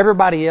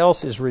everybody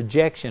else's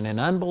rejection and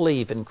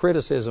unbelief and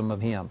criticism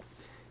of him?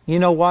 You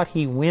know what?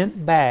 He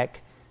went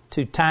back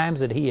to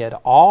times that he had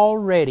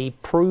already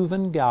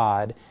proven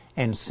God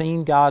and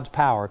seen God's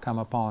power come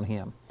upon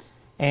him.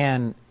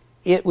 And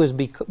it was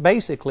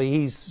basically,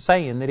 he's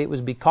saying that it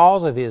was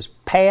because of his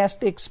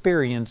past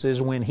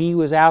experiences when he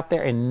was out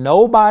there and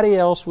nobody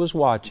else was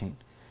watching,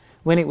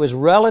 when it was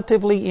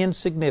relatively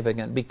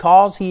insignificant,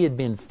 because he had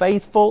been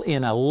faithful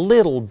in a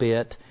little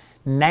bit,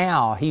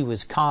 now he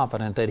was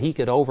confident that he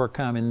could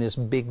overcome in this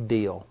big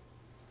deal.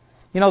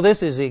 You know,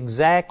 this is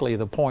exactly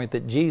the point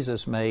that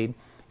Jesus made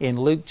in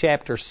Luke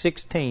chapter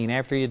 16,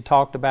 after he had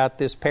talked about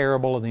this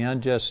parable of the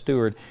unjust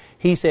steward.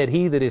 He said,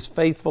 he that is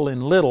faithful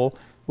in little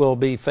will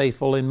be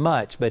faithful in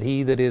much, but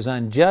he that is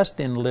unjust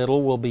in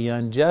little will be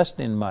unjust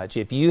in much.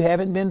 If you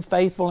haven't been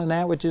faithful in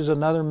that which is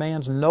another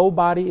man's,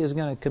 nobody is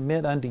going to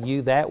commit unto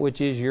you that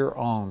which is your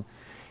own.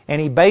 And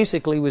he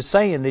basically was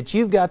saying that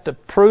you've got to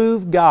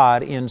prove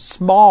God in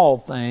small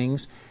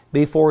things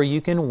before you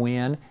can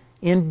win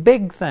in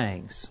big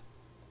things.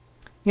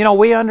 You know,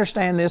 we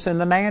understand this in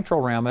the natural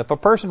realm. If a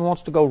person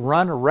wants to go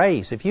run a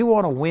race, if you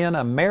want to win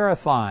a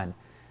marathon,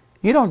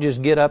 you don't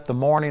just get up the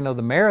morning of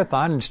the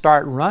marathon and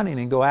start running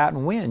and go out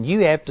and win.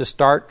 You have to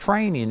start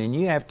training, and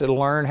you have to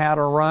learn how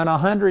to run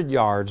 100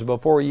 yards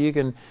before you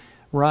can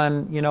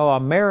run, a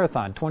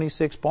marathon,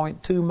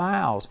 26.2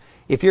 miles.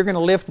 If you're going to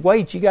lift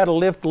weights, you got to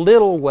lift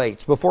little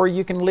weights before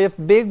you can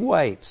lift big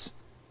weights.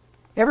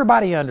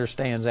 Everybody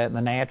understands that in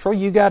the natural.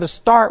 You got to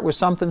start with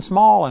something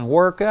small and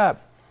work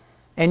up.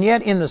 And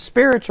yet in the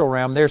spiritual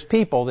realm, there's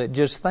people that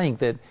just think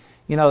that,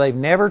 they've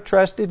never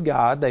trusted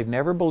God, they've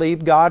never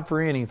believed God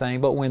for anything,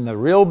 but when the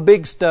real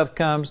big stuff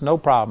comes, no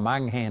problem, I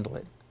can handle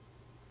it.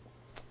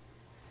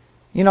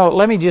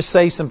 Let me just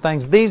say some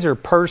things. These are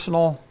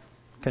personal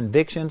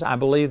convictions. I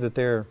believe that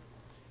they're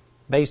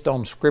based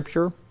on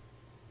Scripture,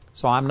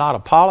 so I'm not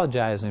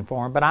apologizing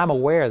for them, but I'm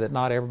aware that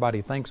not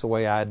everybody thinks the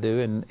way I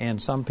do,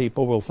 and some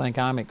people will think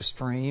I'm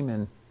extreme,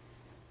 and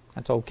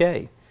that's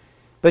okay.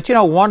 But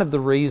one of the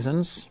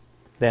reasons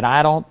that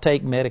I don't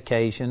take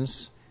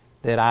medications,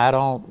 that I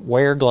don't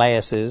wear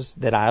glasses,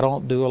 that I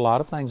don't do a lot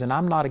of things. And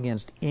I'm not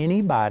against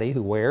anybody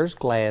who wears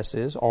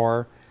glasses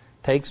or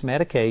takes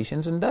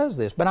medications and does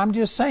this. But I'm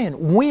just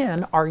saying,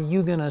 when are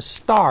you going to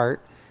start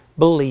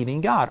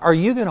believing God? Are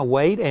you going to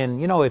wait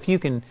and, if you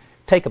can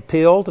take a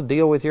pill to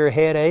deal with your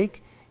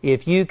headache,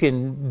 if you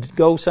can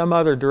go some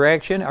other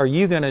direction, are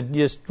you going to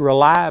just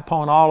rely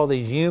upon all of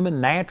these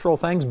human, natural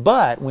things?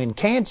 But when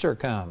cancer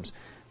comes,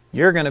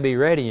 You're going to be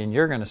ready and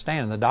you're going to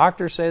stand. And the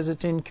doctor says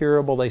it's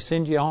incurable. They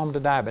send you home to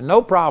die. But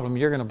no problem,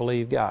 you're going to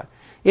believe God.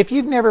 If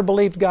you've never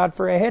believed God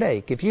for a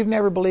headache, if you've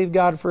never believed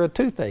God for a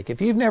toothache,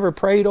 if you've never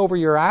prayed over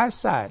your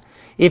eyesight,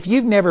 if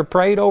you've never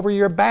prayed over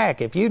your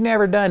back, if you've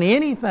never done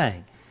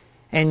anything,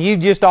 and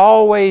you've just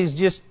always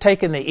just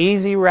taken the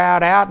easy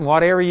route out and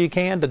whatever you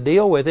can to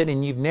deal with it,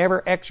 and you've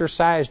never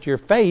exercised your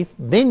faith,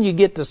 then you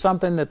get to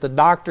something that the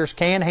doctors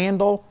can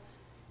handle,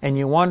 and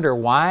you wonder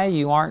why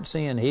you aren't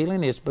seeing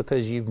healing. It's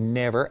because you've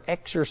never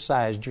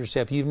exercised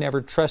yourself. You've never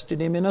trusted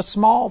Him in a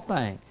small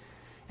thing,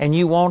 and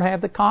you won't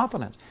have the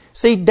confidence.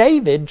 See,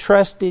 David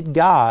trusted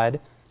God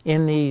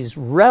in these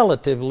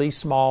relatively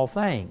small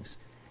things.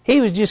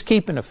 He was just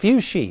keeping a few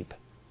sheep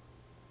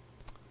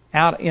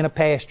out in a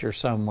pasture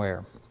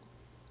somewhere.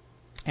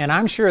 And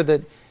I'm sure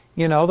that,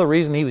 the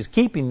reason he was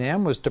keeping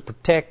them was to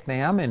protect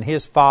them, and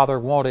his father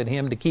wanted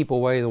him to keep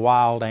away the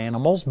wild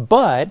animals.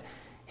 But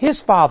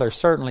his father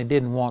certainly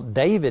didn't want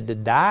David to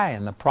die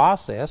in the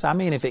process. I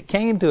mean, if it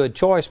came to a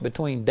choice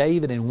between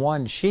David and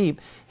one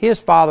sheep, his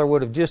father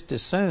would have just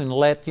as soon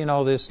let,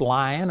 this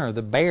lion or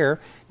the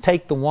bear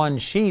take the one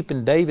sheep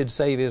and David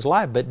save his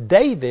life. But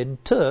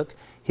David took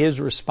his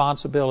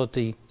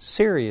responsibility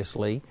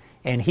seriously,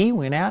 and he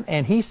went out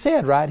and he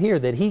said right here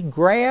that he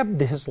grabbed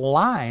this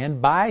lion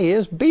by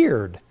his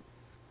beard.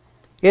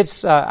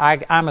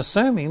 I'm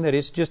assuming that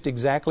it's just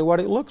exactly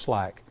what it looks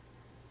like.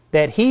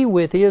 That he,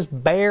 with his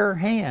bare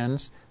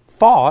hands,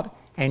 fought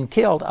and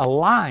killed a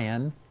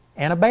lion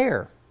and a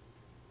bear.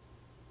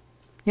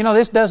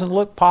 This doesn't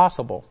look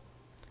possible,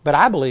 but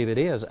I believe it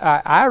is.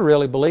 I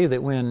really believe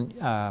that when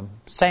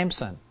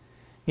Samson,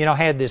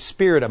 had this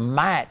spirit of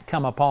might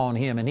come upon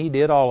him and he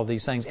did all of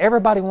these things,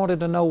 everybody wanted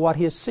to know what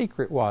his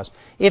secret was.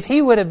 If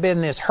he would have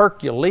been this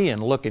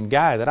Herculean-looking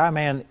guy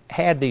that,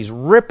 had these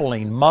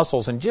rippling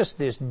muscles and just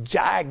this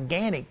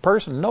gigantic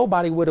person,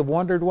 nobody would have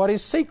wondered what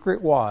his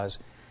secret was.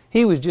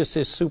 He was just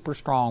this super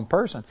strong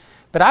person.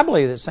 But I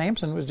believe that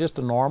Samson was just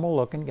a normal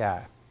looking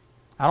guy.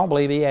 I don't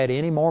believe he had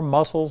any more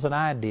muscles than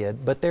I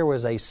did, but there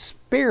was a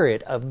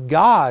spirit of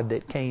God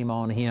that came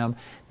on him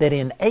that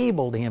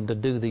enabled him to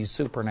do these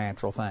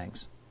supernatural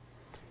things.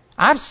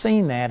 I've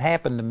seen that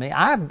happen to me.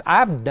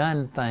 I've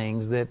done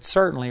things that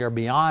certainly are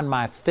beyond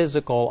my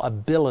physical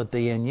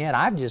ability, and yet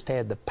I've just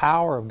had the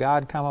power of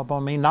God come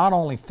upon me, not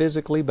only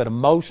physically, but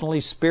emotionally,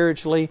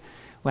 spiritually,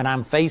 when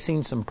I'm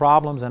facing some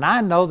problems. And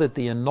I know that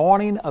the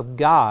anointing of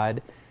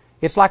God,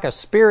 it's like a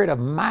spirit of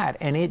might,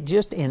 and it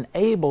just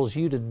enables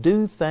you to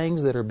do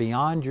things that are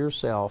beyond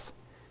yourself.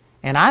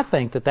 And I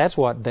think that that's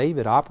what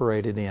David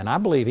operated in. I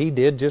believe he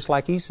did just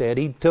like he said.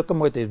 He took them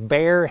with his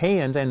bare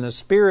hands, and the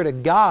Spirit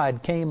of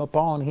God came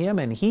upon him,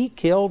 and he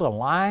killed a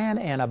lion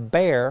and a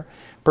bear,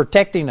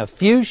 protecting a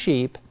few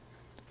sheep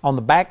on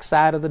the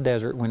backside of the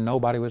desert when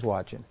nobody was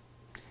watching.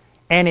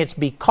 And it's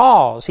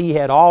because he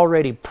had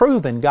already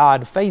proven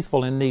God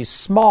faithful in these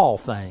small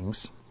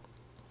things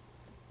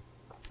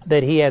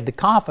that he had the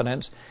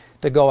confidence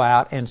to go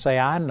out and say,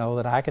 I know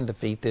that I can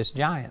defeat this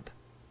giant.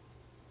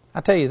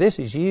 I tell you, this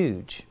is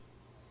huge.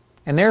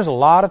 And there's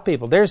lots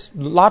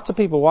of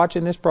people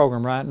watching this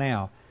program right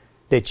now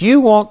that you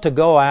want to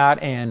go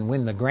out, and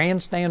when the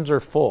grandstands are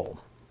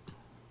full,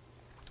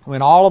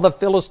 when all of the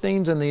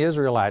Philistines and the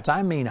Israelites,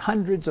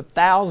 hundreds of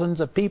thousands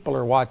of people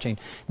are watching,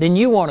 then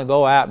you want to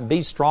go out and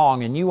be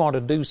strong, and you want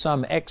to do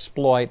some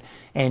exploit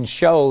and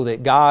show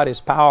that God is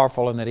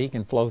powerful and that He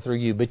can flow through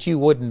you. But you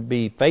wouldn't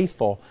be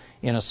faithful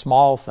in a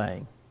small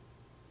thing.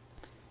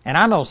 And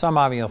I know some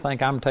of you will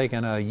think I'm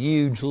taking a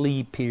huge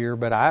leap here,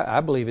 but I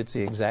believe it's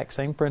the exact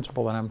same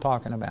principle that I'm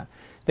talking about.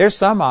 There's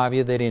some of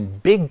you that in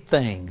big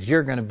things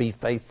you're going to be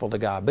faithful to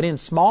God, but in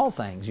small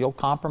things you'll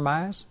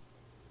compromise.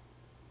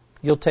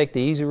 You'll take the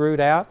easy route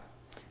out.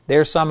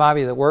 There's some of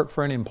you that work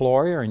for an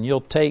employer, and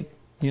you'll take,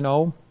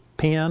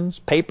 pens,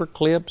 paper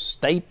clips,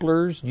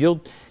 staplers.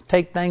 You'll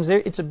take things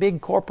there. It's a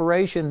big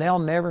corporation. They'll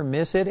never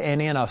miss it.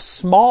 And in a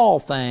small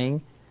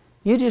thing,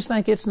 you just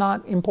think it's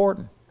not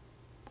important.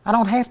 I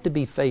don't have to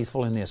be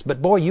faithful in this.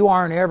 But boy, you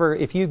aren't ever,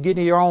 if you get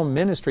your own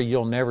ministry,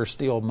 you'll never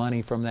steal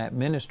money from that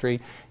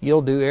ministry.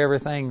 You'll do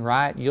everything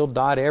right. You'll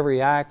dot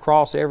every I,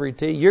 cross every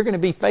T. You're going to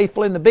be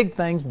faithful in the big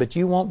things, but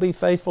you won't be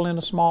faithful in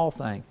a small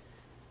thing.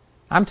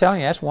 I'm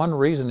telling you, that's one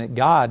reason that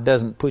God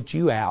doesn't put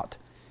you out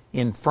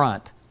in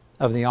front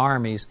of the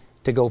armies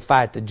to go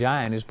fight the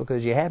giant, is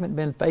because you haven't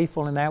been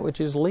faithful in that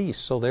which is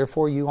least. So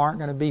therefore you aren't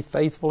going to be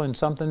faithful in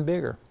something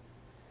bigger.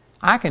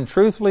 I can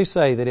truthfully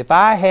say that if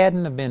I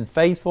hadn't have been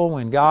faithful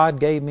when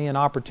God gave me an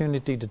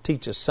opportunity to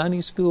teach a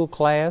Sunday school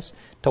class,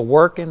 to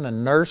work in the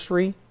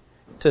nursery,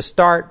 to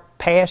start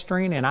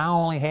pastoring, and I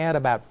only had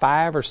about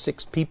 5 or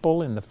 6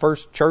 people in the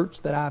first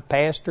church that I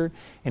pastored,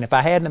 and if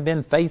I hadn't have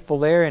been faithful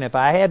there, and if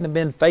I hadn't have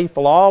been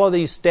faithful all of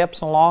these steps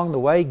along the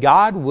way,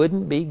 God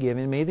wouldn't be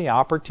giving me the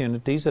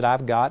opportunities that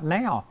I've got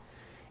now.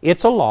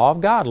 It's a law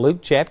of God. Luke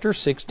chapter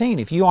 16.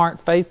 If you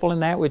aren't faithful in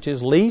that which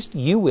is least,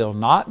 you will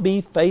not be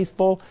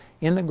faithful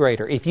in the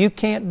greater. If you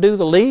can't do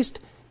the least,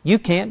 you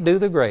can't do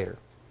the greater.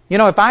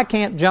 If I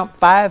can't jump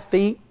 5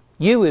 feet,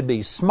 You would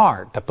be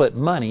smart to put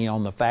money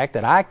on the fact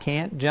that I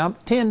can't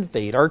jump 10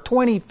 feet or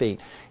 20 feet.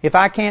 If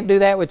I can't do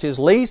that which is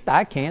least,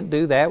 I can't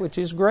do that which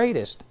is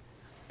greatest.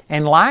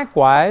 And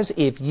likewise,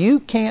 if you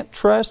can't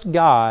trust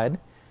God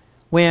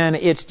when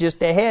it's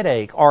just a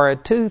headache or a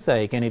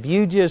toothache, and if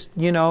you just,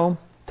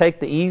 take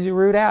the easy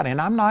route out,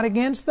 and I'm not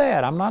against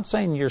that. I'm not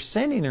saying you're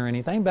sinning or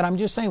anything, but I'm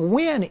just saying,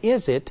 when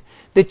is it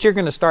that you're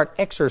going to start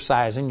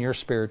exercising your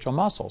spiritual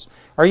muscles?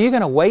 Are you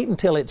going to wait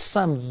until it's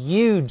some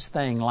huge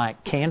thing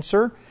like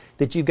cancer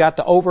that you've got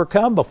to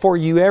overcome before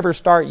you ever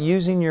start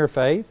using your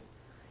faith?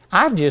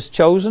 I've just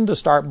chosen to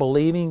start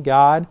believing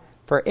God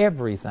for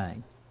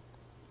everything.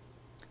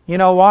 You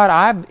know what?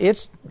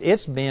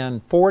 It's been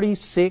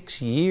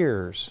 46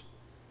 years.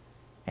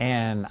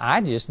 And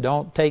I just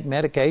don't take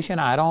medication.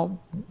 I don't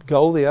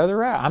go the other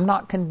route. I'm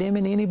not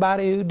condemning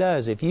anybody who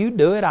does. If you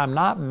do it, I'm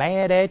not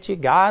mad at you.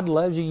 God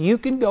loves you. You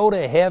can go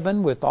to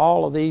heaven with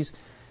all of these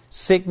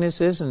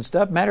sicknesses and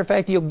stuff. Matter of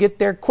fact, you'll get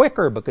there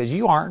quicker because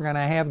you aren't going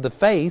to have the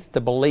faith to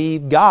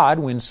believe God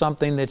when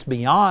something that's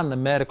beyond the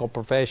medical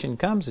profession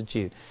comes at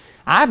you.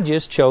 I've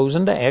just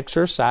chosen to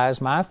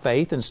exercise my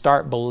faith and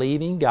start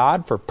believing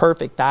God for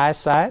perfect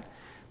eyesight.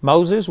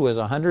 Moses was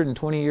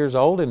 120 years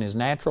old and his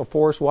natural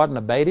force wasn't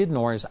abated,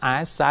 nor his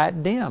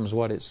eyesight dims,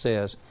 what it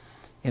says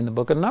in the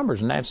book of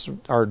Numbers,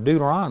 or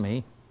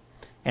Deuteronomy.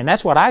 And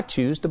that's what I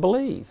choose to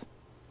believe.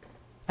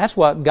 That's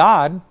what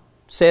God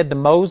said to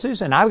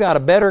Moses, and I've got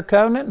a better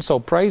covenant, and so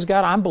praise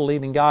God, I'm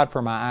believing God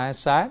for my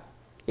eyesight.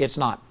 It's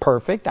not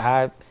perfect.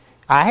 I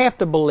have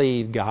to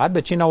believe God,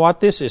 but you know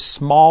what? This is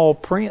small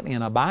print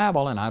in a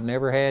Bible, and I've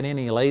never had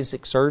any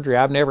LASIK surgery.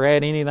 I've never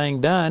had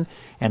anything done,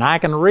 and I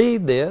can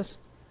read this.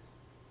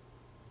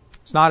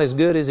 It's not as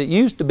good as it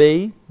used to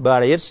be,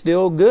 but it's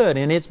still good,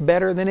 and it's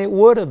better than it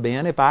would have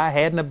been if I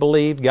hadn't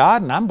believed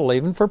God, and I'm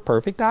believing for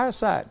perfect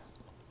eyesight.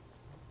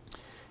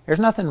 There's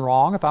nothing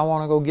wrong if I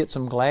want to go get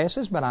some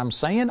glasses, but I'm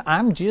saying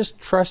I'm just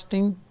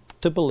trusting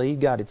to believe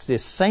God. It's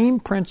this same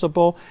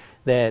principle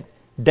that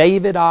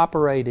David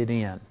operated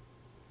in.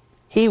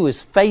 He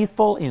was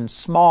faithful in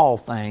small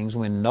things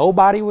when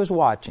nobody was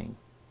watching,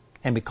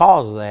 and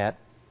because of that,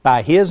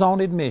 by his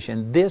own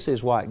admission, this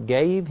is what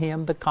gave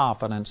him the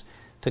confidence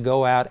to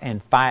go out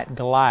and fight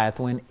Goliath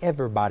when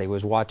everybody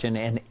was watching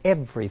and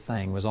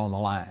everything was on the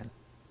line.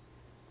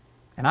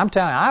 And I'm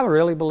telling you, I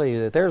really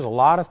believe that there's a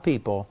lot of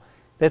people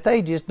that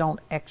they just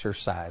don't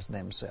exercise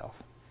themselves.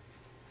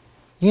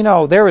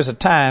 There was a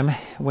time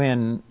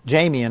when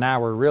Jamie and I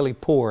were really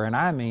poor, and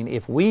I mean,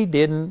 if we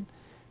didn't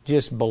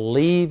just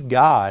believe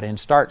God and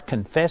start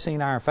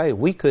confessing our faith,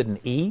 we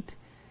couldn't eat,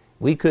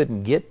 we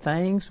couldn't get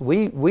things.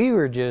 We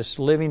were just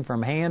living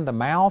from hand to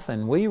mouth,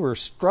 and we were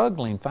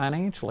struggling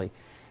financially.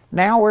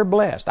 Now we're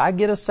blessed. I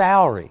get a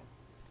salary.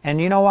 And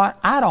you know what?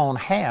 I don't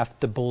have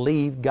to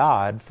believe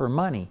God for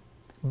money.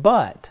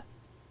 But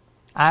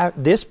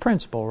this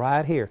principle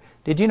right here,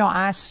 did you know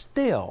I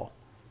still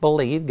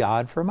believe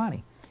God for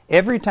money?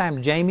 Every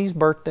time Jamie's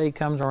birthday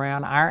comes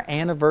around, our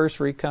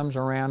anniversary comes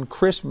around,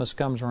 Christmas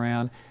comes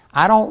around,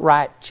 I don't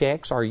write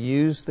checks or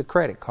use the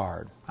credit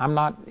card.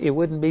 It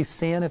wouldn't be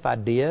sin if I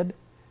did.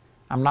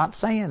 I'm not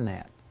saying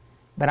that.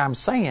 But I'm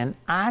saying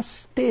I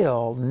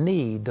still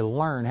need to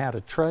learn how to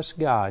trust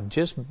God,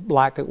 just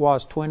like it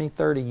was 20,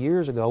 30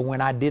 years ago when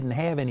I didn't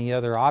have any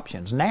other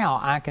options. Now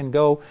I can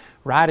go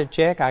write a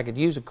check, I could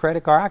use a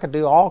credit card, I could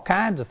do all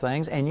kinds of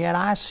things, and yet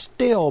I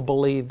still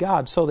believe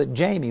God so that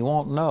Jamie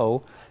won't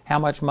know how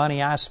much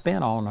money I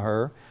spent on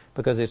her,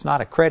 because it's not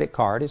a credit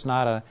card, it's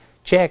not a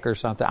check or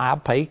something. I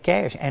pay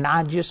cash, and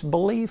I just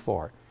believe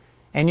for it.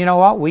 And you know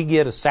what? We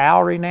get a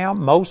salary now.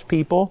 Most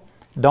people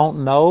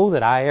don't know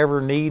that I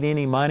ever need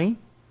any money.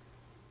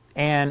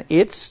 And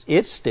it's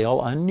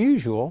still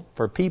unusual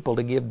for people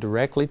to give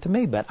directly to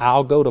me. But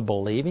I'll go to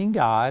believing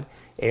God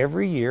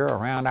every year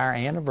around our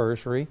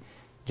anniversary,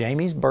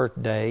 Jamie's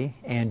birthday,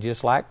 and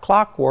just like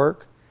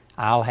clockwork,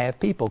 I'll have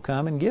people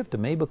come and give to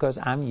me because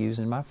I'm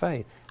using my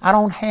faith. I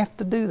don't have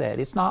to do that.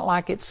 It's not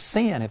like it's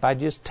sin if I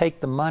just take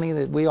the money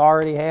that we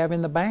already have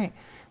in the bank.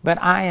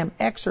 But I am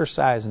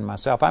exercising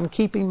myself. I'm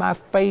keeping my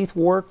faith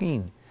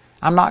working.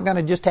 I'm not going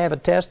to just have a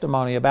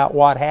testimony about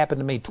what happened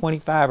to me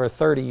 25 or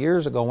 30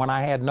 years ago when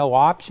I had no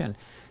option.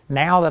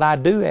 Now that I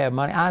do have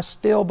money, I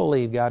still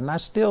believe God, and I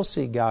still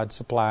see God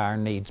supply our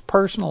needs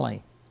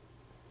personally.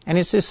 And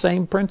it's this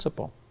same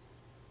principle.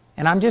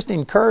 And I'm just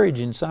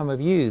encouraging some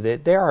of you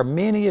that there are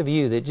many of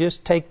you that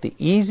just take the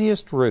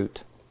easiest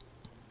route,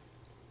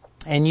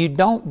 and you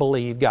don't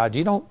believe God.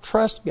 You don't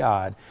trust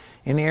God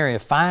in the area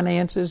of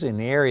finances, in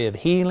the area of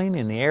healing,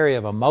 in the area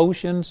of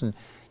emotions, and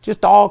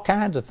just all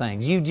kinds of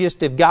things. You just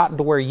have gotten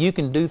to where you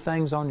can do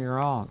things on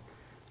your own.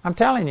 I'm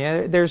telling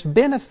you, there's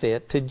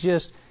benefit to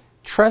just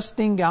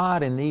trusting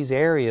God in these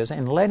areas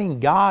and letting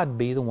God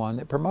be the one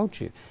that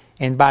promotes you.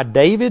 And by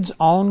David's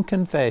own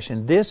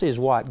confession, this is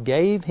what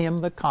gave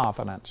him the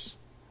confidence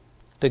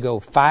to go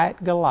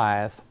fight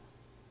Goliath,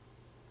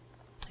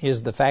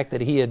 is the fact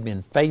that he had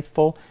been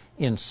faithful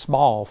in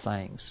small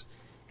things.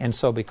 And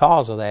so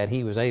because of that,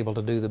 he was able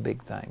to do the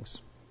big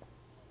things.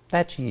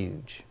 That's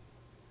huge.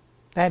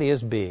 That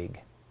is big.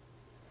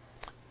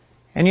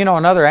 And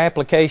another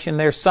application,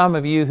 there's some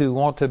of you who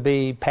want to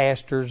be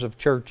pastors of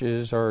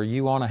churches, or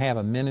you want to have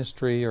a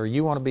ministry, or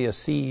you want to be a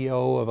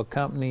CEO of a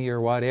company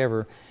or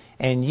whatever,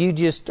 and you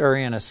just are,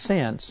 in a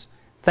sense,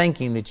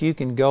 thinking that you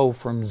can go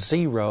from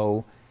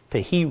zero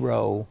to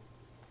hero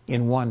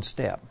in one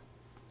step.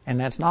 And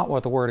that's not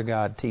what the Word of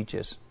God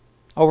teaches.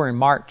 Over in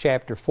Mark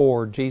chapter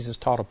 4, Jesus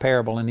taught a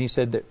parable, and He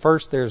said that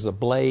first there's the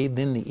blade,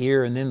 then the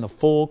ear, and then the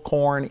full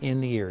corn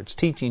in the ear. It's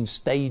teaching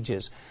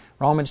stages.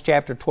 Romans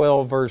chapter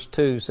 12, verse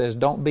 2 says,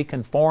 "Don't be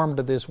conformed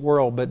to this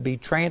world, but be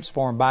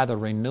transformed by the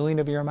renewing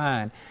of your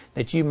mind,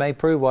 that you may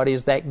prove what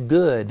is that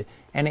good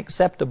and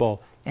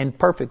acceptable and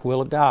perfect will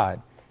of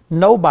God."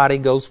 Nobody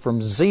goes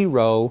from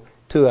 0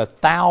 to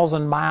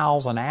 1,000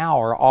 miles an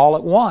hour all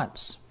at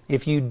once.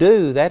 If you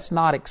do, that's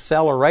not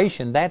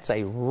acceleration, that's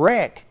a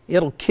wreck.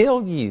 It'll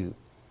kill you.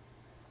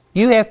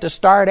 You have to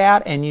start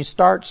out, and you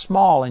start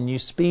small, and you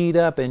speed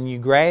up, and you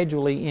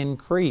gradually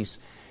increase.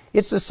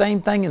 It's the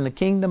same thing in the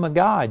kingdom of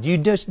God. You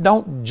just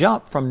don't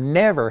jump from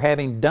never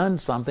having done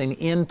something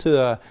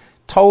into a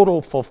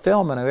total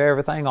fulfillment of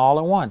everything all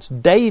at once.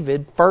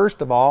 David,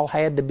 first of all,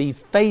 had to be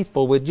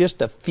faithful with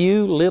just a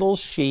few little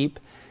sheep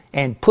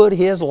and put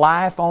his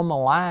life on the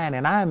line.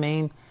 And I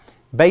mean,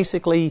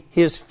 basically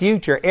his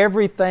future,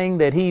 everything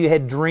that he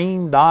had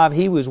dreamed of,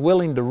 he was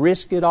willing to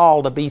risk it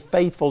all to be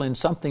faithful in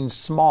something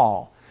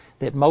small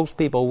that most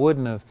people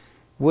wouldn't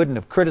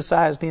have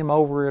criticized him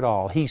over it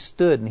all. He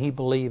stood and he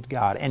believed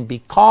God. And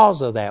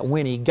because of that,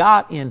 when he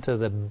got into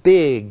the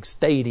big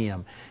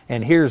stadium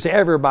and here's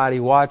everybody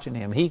watching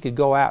him, he could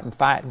go out and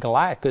fight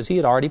Goliath because he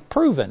had already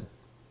proven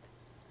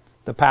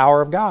the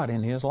power of God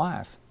in his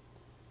life.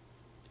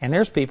 And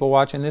there's people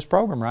watching this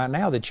program right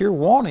now that you're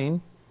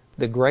wanting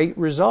the great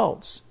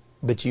results,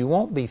 but you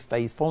won't be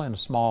faithful in a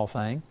small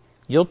thing.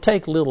 You'll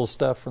take little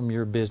stuff from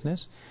your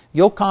business.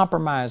 You'll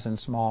compromise in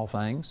small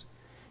things.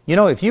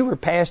 If you were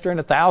pastoring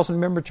a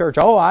 1,000-member church,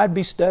 I'd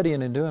be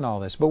studying and doing all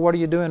this. But what are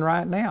you doing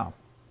right now?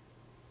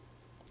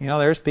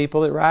 There's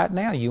people that right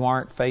now you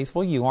aren't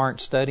faithful, you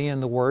aren't studying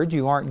the Word,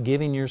 you aren't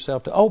giving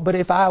yourself to, but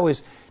if I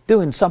was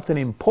doing something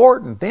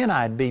important, then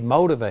I'd be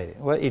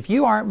motivated. Well, if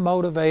you aren't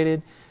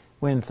motivated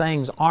when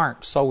things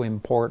aren't so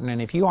important,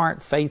 and if you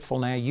aren't faithful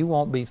now, you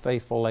won't be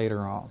faithful later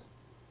on.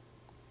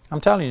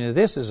 I'm telling you,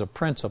 this is a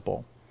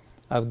principle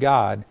of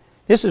God.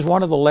 This is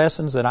one of the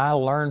lessons that I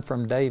learned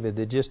from David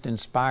that just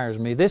inspires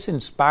me. This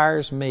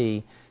inspires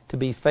me to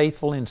be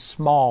faithful in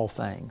small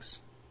things.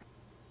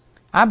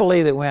 I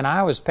believe that when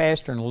I was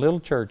pastoring a little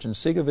church in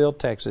Seagoville,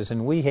 Texas,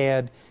 and we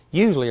had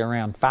usually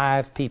around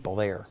 5 people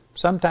there.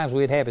 Sometimes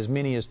we'd have as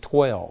many as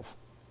 12.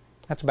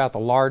 That's about the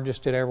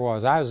largest it ever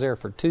was. I was there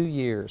for 2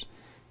 years.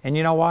 And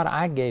you know what?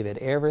 I gave it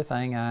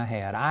everything I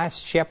had. I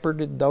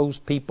shepherded those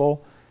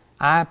people.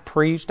 I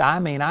preached.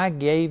 I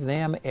gave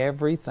them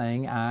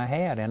everything I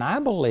had. And I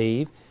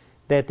believe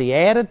that the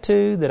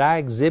attitude that I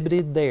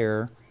exhibited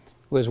there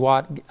was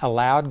what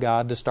allowed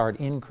God to start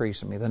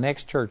increasing me. The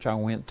next church I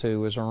went to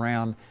was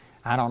around,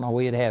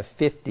 we'd have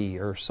 50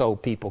 or so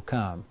people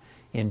come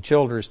in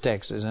Childress,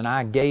 Texas, and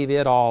I gave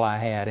it all I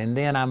had. And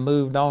then I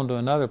moved on to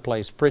another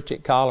place,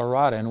 Pritchett,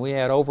 Colorado, and we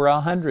had over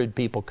 100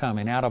 people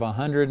coming out of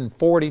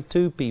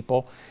 142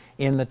 people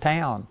in the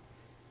town.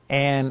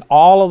 And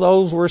all of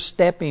those were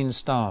stepping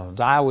stones.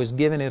 I was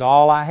giving it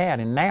all I had.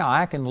 And now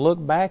I can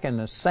look back in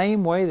the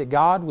same way that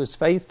God was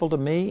faithful to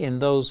me in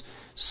those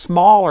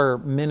smaller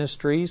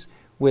ministries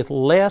with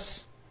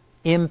less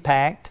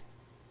impact.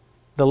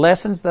 The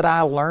lessons that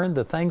I learned,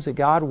 the things that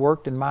God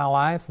worked in my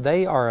life,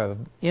 they are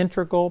an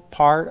integral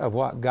part of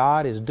what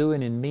God is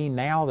doing in me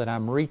now that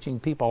I'm reaching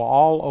people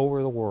all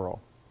over the world.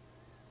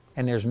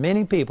 And there's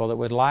many people that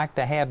would like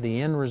to have the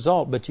end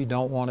result, but you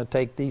don't want to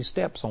take these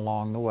steps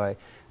along the way.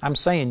 I'm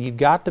saying you've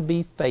got to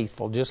be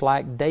faithful, just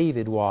like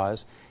David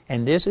was.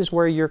 And this is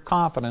where your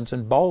confidence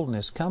and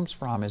boldness comes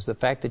from, is the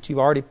fact that you've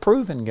already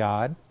proven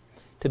God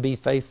to be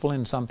faithful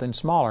in something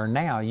smaller.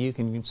 Now you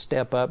can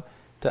step up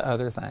to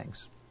other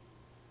things.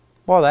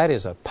 Boy, that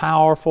is a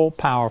powerful,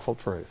 powerful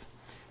truth.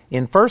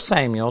 In 1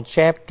 Samuel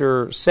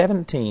chapter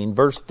 17,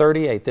 verse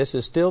 38, this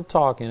is still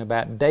talking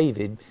about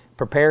David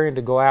preparing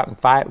to go out and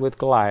fight with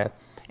Goliath.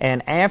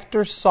 And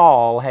after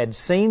Saul had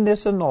seen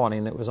this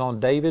anointing that was on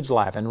David's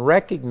life and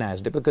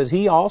recognized it, because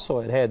he also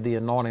had had the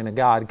anointing of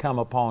God come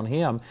upon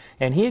him,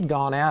 and he had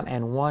gone out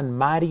and won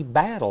mighty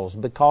battles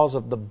because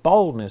of the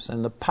boldness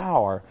and the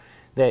power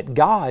that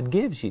God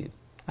gives you.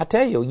 I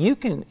tell you,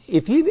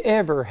 if you've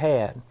ever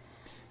had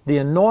the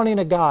anointing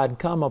of God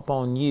come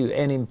upon you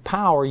and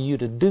empower you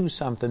to do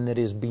something that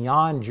is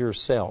beyond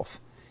yourself,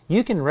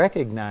 you can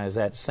recognize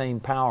that same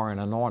power and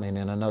anointing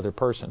in another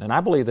person. And I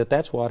believe that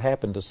that's what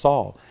happened to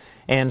Saul.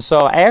 And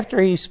so after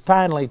he's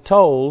finally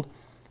told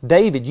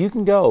David, you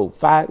can go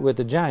fight with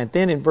the giant,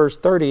 then in verse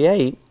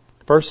 38,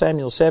 1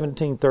 Samuel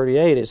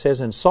 17:38, it says,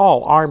 "And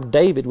Saul armed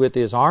David with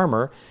his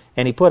armor,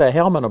 and he put a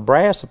helmet of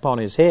brass upon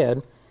his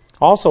head.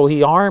 Also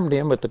he armed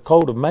him with the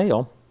coat of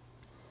mail.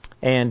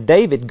 And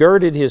David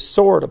girded his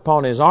sword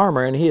upon his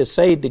armor, and he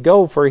essayed to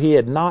go, for he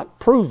had not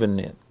proved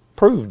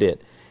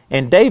it.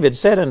 And David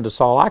said unto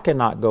Saul, I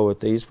cannot go with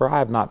these, for I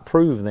have not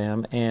proved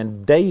them.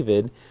 And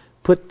David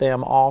put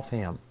them off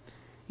him.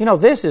 You know,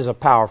 this is a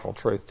powerful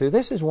truth, too.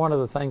 This is one of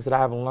the things that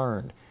I've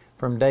learned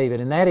from David,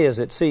 and that is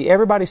that, see,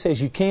 everybody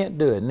says you can't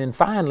do it. And then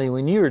finally,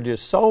 when you're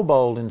just so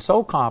bold and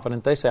so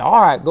confident, they say,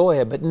 all right, go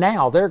ahead. But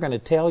now they're going to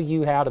tell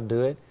you how to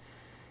do it.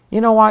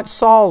 You know what?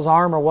 Saul's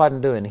armor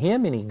wasn't doing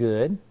him any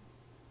good.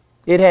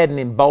 It hadn't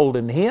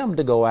emboldened him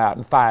to go out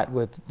and fight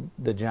with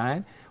the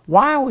giant.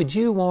 Why would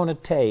you want to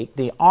take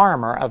the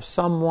armor of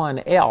someone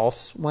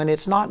else when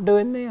it's not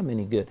doing them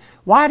any good?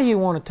 Why do you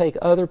want to take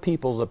other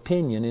people's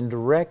opinion and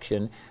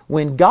direction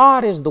when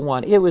God is the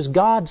one? It was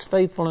God's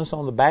faithfulness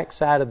on the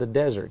backside of the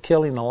desert,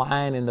 killing the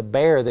lion and the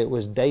bear, that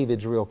was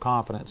David's real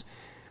confidence.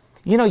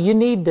 You know, you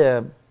need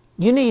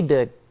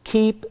to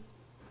keep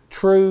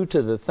true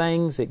to the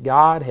things that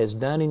God has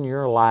done in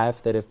your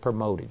life that have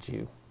promoted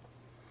you.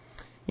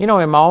 You know,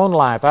 in my own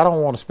life, I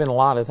don't want to spend a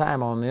lot of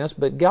time on this,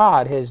 but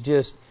God has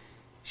just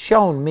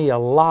shown me a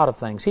lot of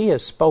things. He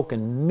has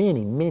spoken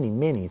many, many,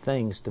 many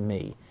things to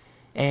me.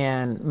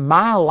 And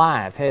my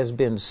life has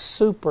been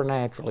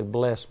supernaturally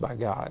blessed by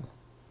God.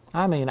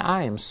 I mean,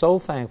 I am so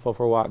thankful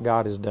for what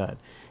God has done.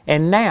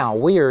 And now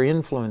we are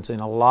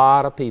influencing a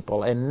lot of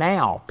people. And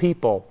now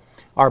people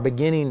are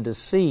beginning to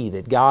see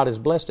that God has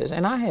blessed us.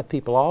 And I have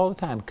people all the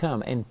time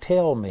come and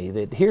tell me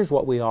that here's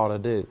what we ought to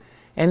do.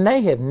 And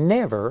they have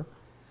never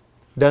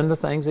done the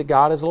things that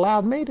God has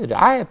allowed me to do.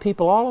 I have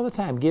people all of the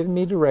time giving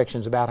me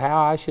directions about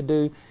how I should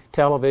do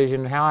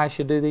television, how I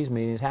should do these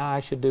meetings, how I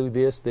should do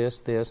this,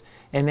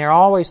 and they're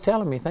always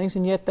telling me things,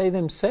 and yet they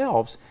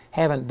themselves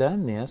haven't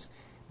done this.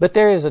 But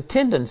there is a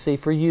tendency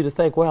for you to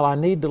think, well, I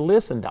need to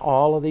listen to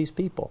all of these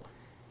people.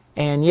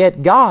 And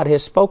yet God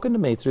has spoken to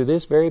me through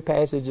this very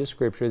passage of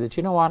Scripture that,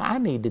 you know what, I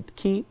need to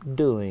keep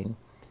doing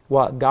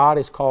what God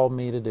has called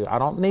me to do. I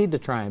don't need to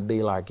try and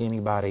be like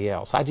anybody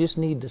else. I just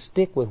need to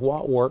stick with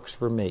what works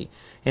for me.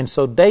 And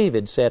so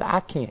David said, I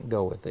can't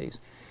go with these.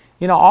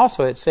 You know,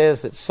 also it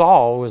says that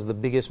Saul was the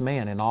biggest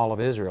man in all of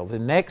Israel. The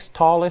next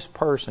tallest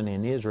person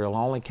in Israel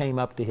only came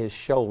up to his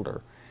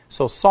shoulder.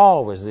 So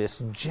Saul was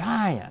this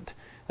giant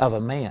of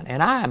a man.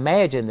 And I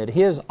imagine that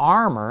his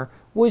armor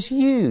was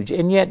huge.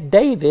 And yet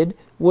David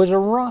was a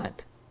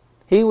runt.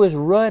 He was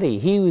ruddy.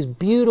 He was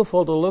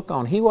beautiful to look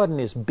on. He wasn't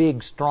this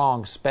big,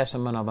 strong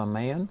specimen of a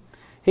man.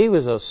 He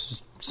was a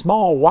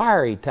small,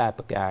 wiry type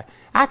of guy.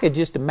 I could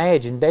just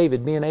imagine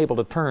David being able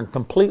to turn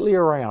completely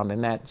around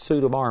in that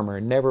suit of armor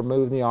and never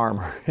move the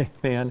armor.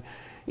 Amen.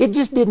 It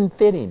just didn't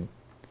fit him.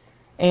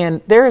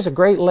 And there is a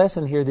great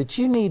lesson here that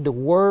you need to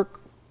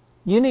work,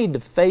 you need to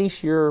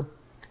face your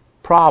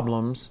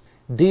problems,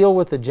 deal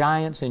with the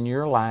giants in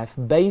your life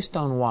based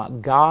on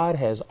what God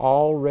has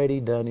already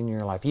done in your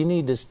life. You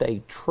need to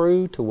stay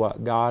true to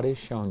what God has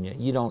shown you.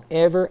 You don't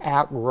ever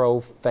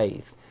outgrow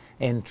faith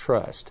and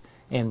trust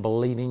and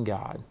believing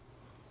God.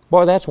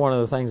 Boy, that's one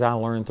of the things I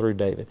learned through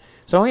David.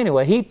 So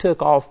anyway, he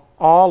took off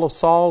all of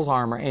Saul's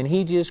armor and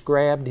he just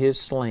grabbed his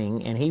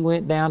sling and he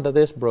went down to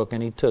this brook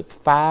and he took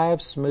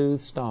 5 smooth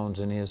stones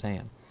in his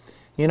hand.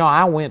 You know,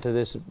 I went to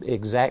this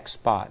exact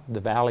spot, the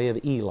Valley of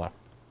Elah.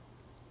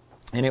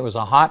 And it was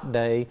a hot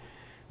day.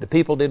 The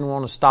people didn't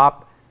want to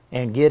stop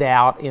and get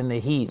out in the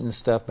heat and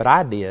stuff, but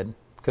I did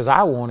because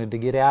I wanted to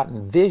get out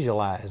and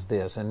visualize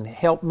this and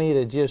help me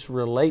to just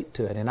relate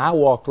to it. And I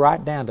walked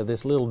right down to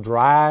this little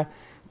dry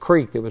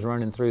creek that was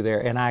running through there,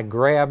 and I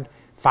grabbed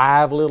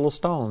 5 little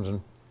stones and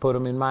put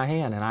them in my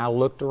hand, and I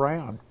looked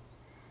around.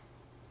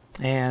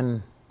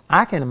 And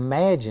I can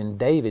imagine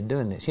David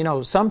doing this. You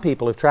know, some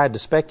people have tried to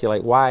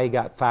speculate why he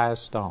got 5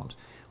 stones.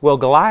 Well,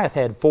 Goliath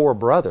had 4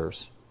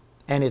 brothers.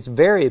 And it's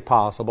very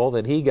possible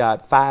that he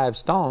got 5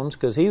 stones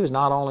because he was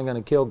not only going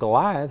to kill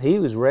Goliath, he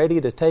was ready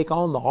to take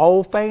on the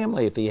whole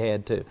family if he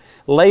had to.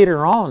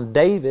 Later on,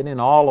 David and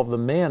all of the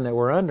men that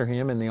were under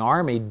him in the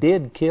army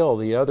did kill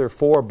the other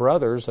 4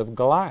 brothers of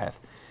Goliath.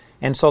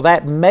 And so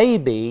that may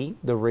be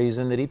the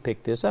reason that he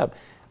picked this up.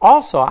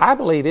 Also, I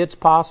believe it's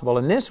possible,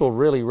 and this will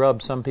really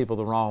rub some people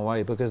the wrong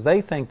way, because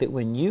they think that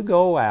when you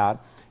go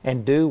out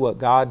and do what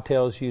God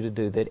tells you to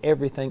do, that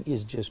everything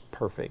is just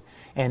perfect.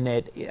 And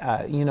that,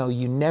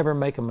 you never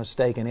make a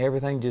mistake and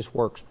everything just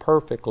works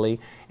perfectly.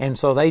 And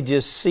so they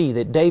just see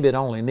that David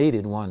only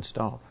needed 1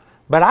 stone.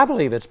 But I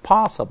believe it's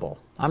possible.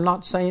 I'm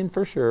not saying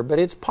for sure, but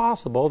it's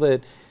possible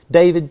that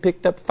David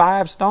picked up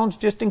 5 stones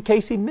just in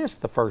case he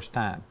missed the first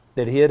time,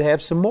 that he'd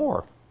have some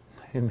more.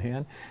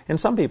 Amen. And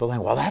some people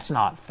think, well, that's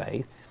not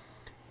faith.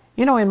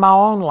 You know, in my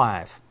own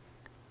life,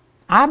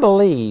 I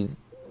believe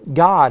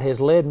God has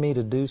led me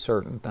to do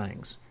certain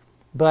things.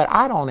 But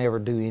I don't ever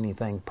do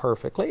anything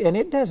perfectly. And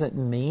it doesn't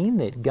mean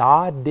that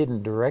God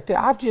didn't direct it.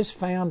 I've just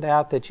found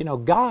out that,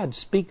 God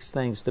speaks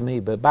things to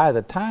me, but by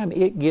the time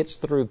it gets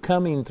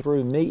coming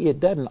through me, it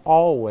doesn't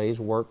always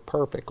work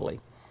perfectly.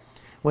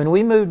 When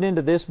we moved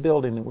into this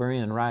building that we're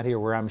in right here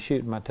where I'm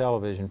shooting my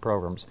television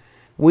programs,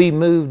 we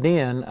moved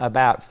in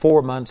about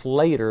 4 months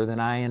later than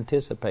I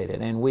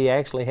anticipated. And we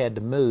actually had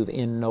to move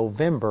in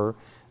November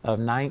of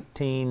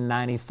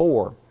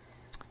 1994.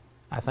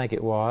 I think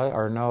it was,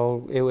 or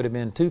no, it would have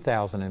been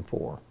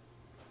 2004.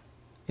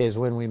 is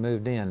when we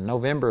moved in.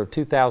 November of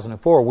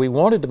 2004. We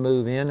wanted to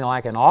move in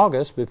like in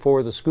August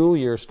before the school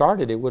year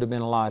started. It would have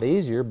been a lot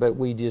easier, but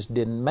we just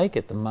didn't make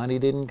it. The money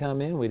didn't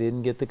come in. We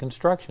didn't get the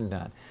construction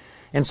done.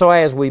 And so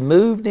as we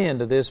moved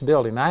into this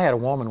building, I had a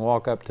woman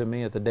walk up to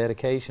me at the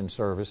dedication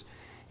service,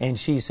 and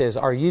she says,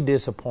 "Are you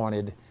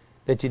disappointed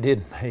that you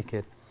didn't make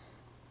it?"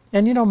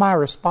 And you know, my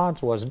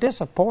response was,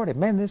 disappointed?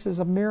 Man, this is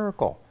a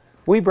miracle.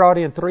 We brought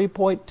in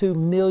 $3.2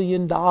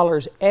 million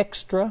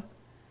extra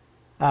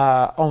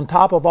on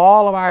top of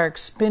all of our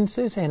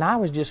expenses, and I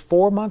was just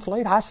 4 months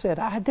late. I said,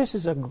 this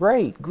is a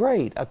great,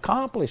 great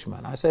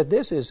accomplishment. I said,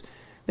 this is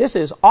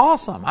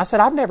awesome. I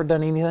said, I've never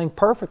done anything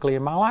perfectly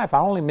in my life. I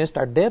only missed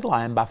our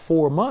deadline by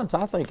 4 months.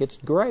 I think it's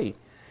great.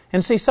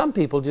 And see, some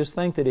people just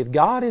think that if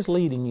God is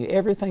leading you,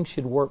 everything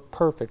should work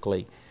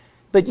perfectly.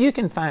 But you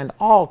can find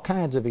all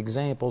kinds of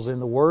examples in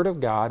the Word of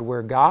God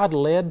where God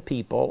led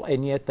people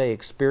and yet they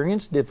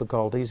experienced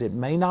difficulties. It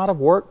may not have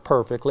worked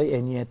perfectly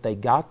and yet they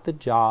got the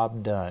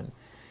job done.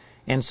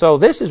 And so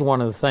this is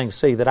one of the things,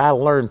 see, that I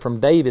learned from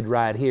David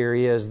right here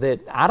is that,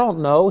 I don't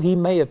know, he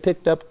may have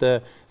picked up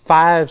the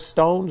 5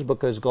 stones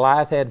because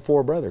Goliath had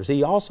 4 brothers.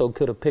 He also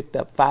could have picked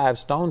up 5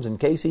 stones in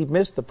case he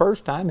missed the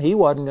first time. He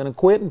wasn't going to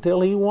quit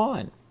until he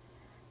won.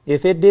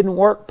 If it didn't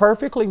work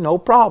perfectly, no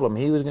problem.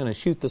 He was going to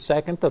shoot the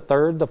 2nd, the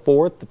 3rd, the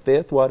 4th, the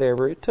 5th,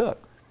 whatever it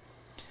took.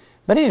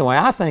 But anyway,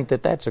 I think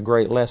that that's a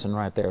great lesson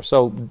right there.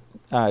 So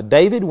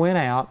David went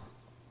out,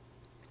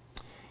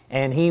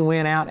 and he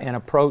went out and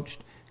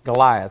approached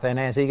Goliath. And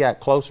as he got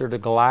closer to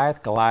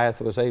Goliath,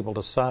 Goliath was able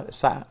to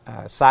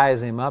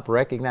size him up,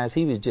 recognize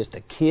he was just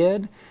a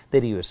kid,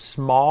 that he was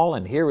small,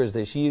 and here was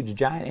this huge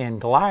giant. And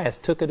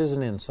Goliath took it as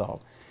an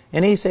insult.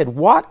 And he said,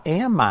 "What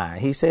am I?"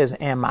 He says,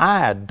 "Am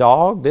I a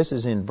dog?" This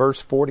is in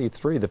verse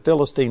 43. The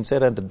Philistine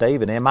said unto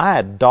David, "Am I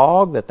a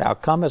dog that thou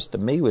comest to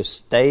me with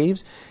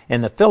staves?"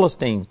 And the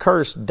Philistine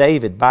cursed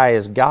David by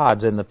his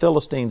gods. And the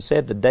Philistine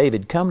said to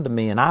David, "Come to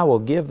me, and I will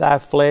give thy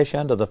flesh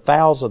unto the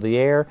fowls of the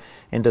air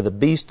and to the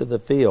beasts of the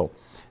field."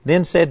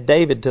 Then said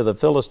David to the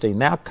Philistine,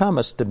 "Thou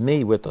comest to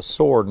me with the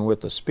sword and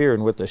with the spear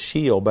and with the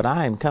shield, but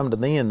I am come to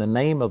thee in the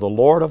name of the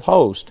Lord of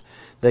hosts,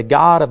 the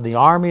God of the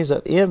armies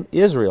of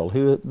Israel,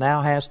 who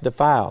thou hast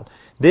defiled.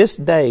 This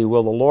day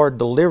will the Lord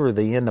deliver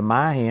thee into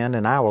my hand,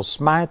 and I will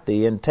smite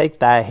thee, and take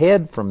thy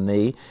head from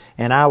thee,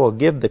 and I will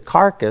give the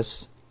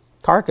carcasses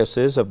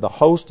of the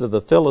host of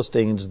the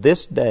Philistines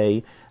this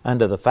day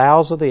unto the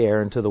fowls of the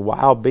air and to the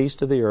wild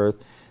beasts of the earth,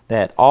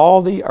 that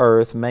all the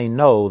earth may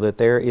know that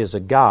there is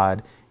a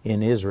God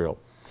in Israel."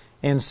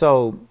 And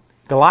so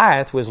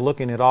Goliath was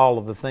looking at all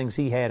of the things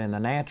he had in the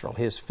natural,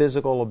 his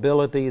physical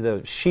ability,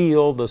 the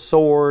shield, the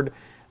sword,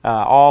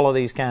 all of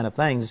these kind of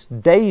things.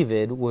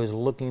 David was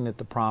looking at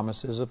the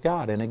promises of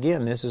God. And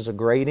again, this is a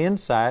great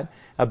insight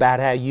about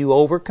how you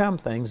overcome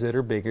things that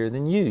are bigger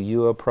than you.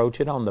 You approach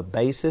it on the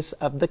basis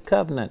of the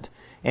covenant.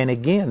 And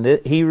again,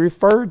 he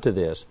referred to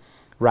this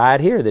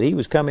right here, that he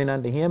was coming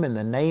unto him in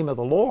the name of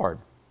the Lord.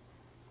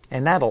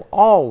 And that'll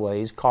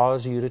always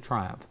cause you to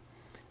triumph.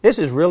 This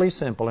is really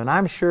simple, and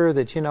I'm sure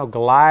that,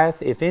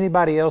 Goliath, if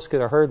anybody else could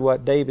have heard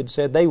what David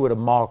said, they would have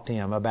mocked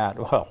him about,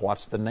 well,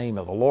 what's the name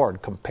of the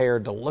Lord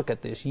compared to, look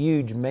at this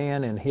huge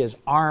man and his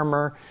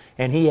armor,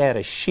 and he had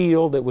a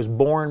shield that was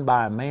borne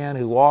by a man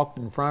who walked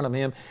in front of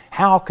him.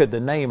 How could the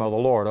name of the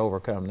Lord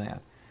overcome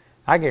that?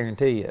 I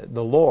guarantee you,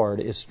 the Lord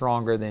is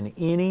stronger than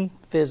any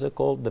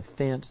physical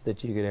defense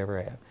that you could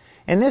ever have.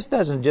 And this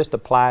doesn't just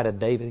apply to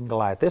David and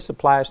Goliath. This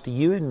applies to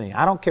you and me.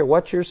 I don't care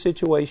what your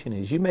situation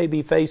is. You may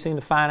be facing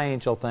a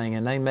financial thing,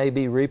 and they may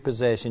be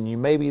repossession. You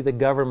maybe the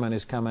government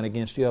is coming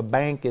against you. A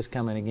bank is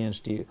coming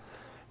against you.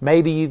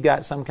 Maybe you've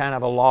got some kind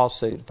of a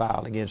lawsuit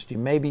filed against you.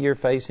 Maybe you're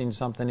facing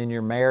something in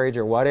your marriage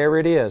or whatever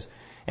it is.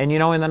 And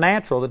in the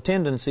natural, the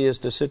tendency is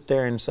to sit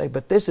there and say,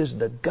 but this is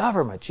the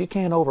government. You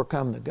can't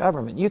overcome the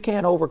government. You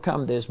can't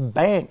overcome this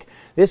bank.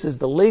 This is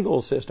the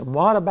legal system.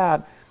 What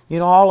about,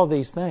 all of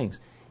these things?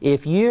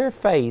 If your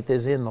faith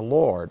is in the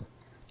Lord,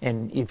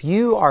 and if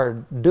you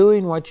are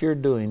doing what you're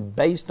doing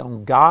based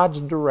on God's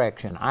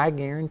direction, I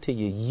guarantee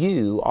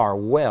you are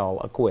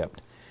well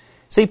equipped.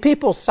 See,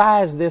 people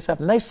sized this up,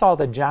 and they saw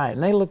the giant,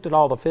 and they looked at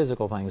all the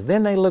physical things.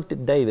 Then they looked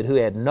at David, who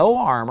had no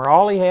armor.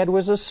 All he had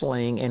was a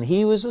sling, and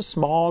he was a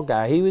small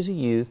guy. He was a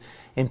youth,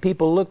 and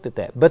people looked at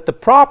that. But the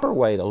proper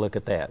way to look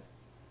at that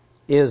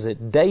is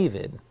that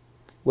David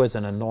was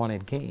an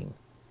anointed king.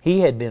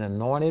 He had been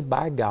anointed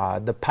by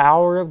God. The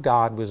power of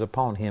God was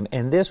upon him.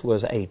 And this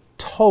was a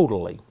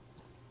totally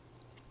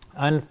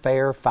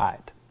unfair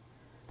fight.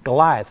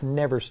 Goliath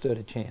never stood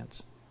a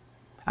chance.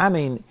 I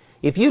mean,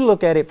 if you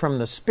look at it from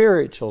the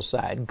spiritual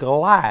side,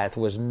 Goliath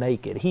was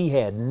naked. He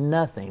had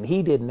nothing.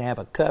 He didn't have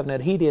a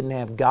covenant. He didn't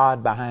have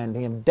God behind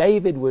him.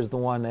 David was the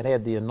one that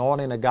had the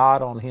anointing of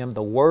God on him,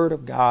 the Word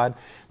of God,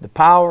 the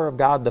power of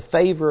God, the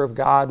favor of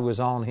God was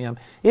on him.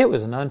 It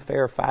was an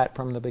unfair fight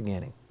from the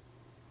beginning.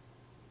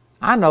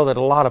 I know that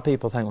a lot of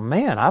people think, well,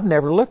 man, I've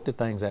never looked at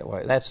things that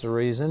way. That's the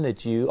reason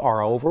that you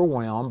are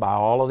overwhelmed by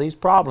all of these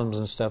problems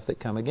and stuff that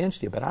come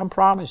against you. But I'm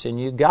promising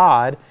you,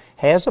 God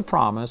has a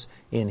promise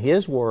in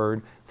His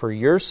Word for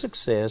your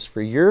success,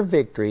 for your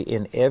victory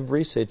in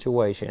every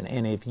situation.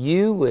 And if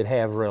you would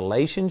have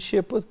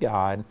relationship with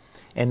God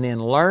and then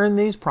learn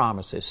these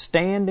promises,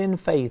 stand in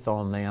faith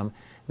on them,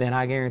 then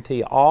I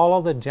guarantee all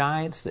of the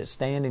giants that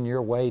stand in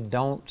your way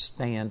don't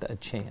stand a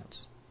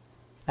chance.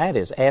 That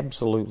is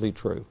absolutely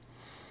true.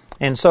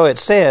 And so it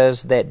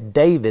says that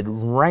David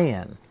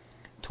ran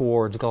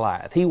towards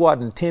Goliath. He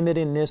wasn't timid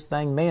in this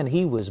thing. Man,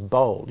 he was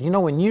bold. You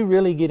know, when you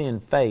really get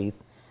in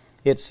faith,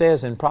 it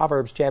says in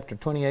Proverbs chapter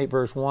 28,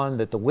 verse 1,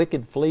 that the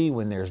wicked flee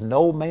when there's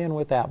no man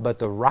without, but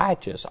the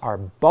righteous are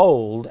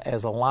bold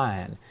as a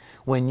lion.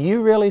 When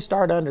you really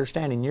start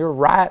understanding your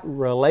right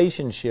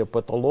relationship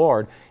with the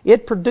Lord,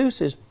 it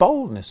produces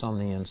boldness on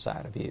the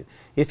inside of you.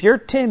 If you're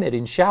timid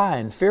and shy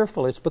and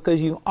fearful, it's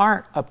because you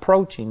aren't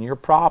approaching your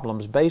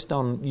problems based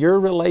on your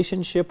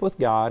relationship with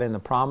God and the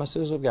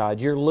promises of God.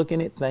 You're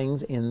looking at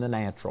things in the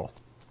natural.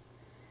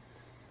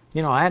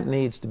 You know, that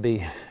needs to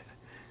be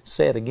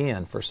said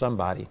again for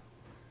somebody.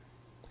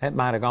 That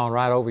might have gone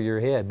right over your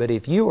head. But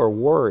if you are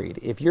worried,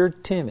 if you're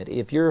timid,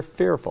 if you're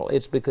fearful,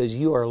 it's because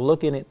you are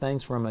looking at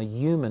things from a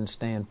human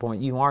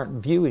standpoint. You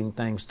aren't viewing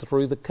things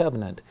through the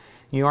covenant.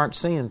 You aren't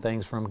seeing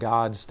things from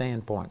God's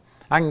standpoint.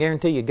 I can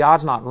guarantee you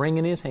God's not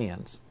wringing His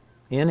hands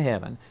in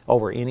heaven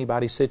over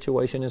anybody's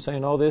situation and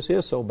saying, oh, this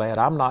is so bad,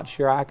 I'm not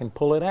sure I can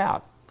pull it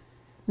out.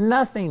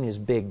 Nothing is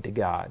big to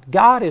God.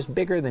 God is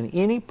bigger than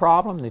any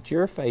problem that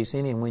you're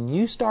facing. And when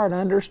you start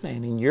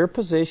understanding your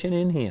position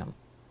in Him,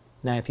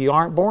 now, if you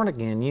aren't born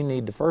again, you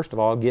need to, first of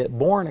all, get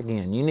born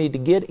again. You need to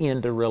get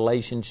into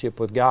relationship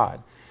with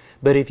God.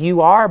 But if you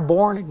are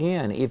born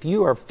again, if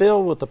you are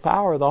filled with the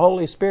power of the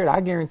Holy Spirit,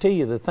 I guarantee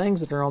you the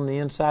things that are on the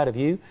inside of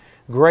you,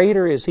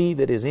 greater is He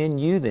that is in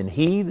you than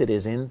he that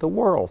is in the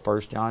world,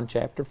 1 John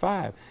chapter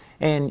 5.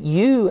 And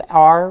you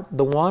are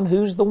the one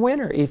who's the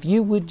winner, if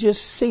you would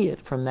just see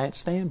it from that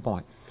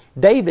standpoint.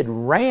 David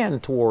ran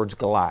towards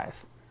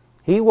Goliath.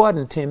 He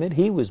wasn't timid.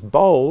 He was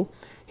bold.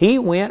 He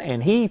went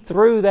and he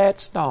threw that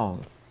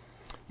stone.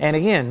 And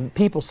again,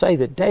 people say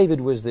that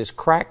David was this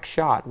crack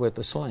shot with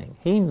the sling.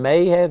 He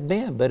may have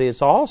been, but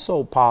it's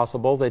also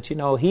possible that, you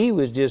know, he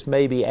was just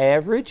maybe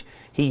average.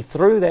 He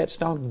threw that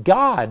stone.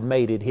 God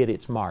made it hit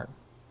its mark.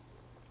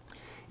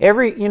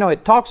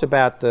 It talks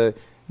about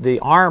the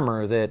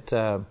armor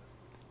that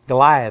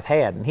Goliath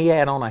had, and he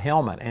had on a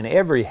helmet. And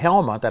every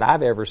helmet that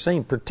I've ever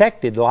seen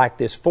protected like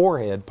this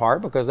forehead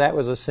part because that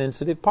was a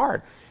sensitive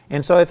part.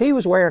 And so if he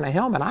was wearing a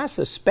helmet, I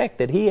suspect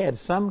that he had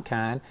some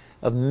kind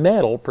of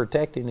metal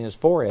protecting his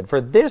forehead.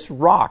 For this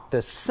rock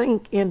to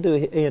sink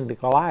into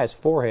Goliath's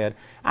forehead,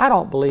 I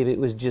don't believe it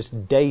was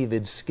just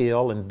David's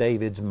skill and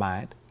David's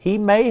might. He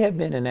may have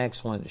been an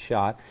excellent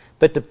shot,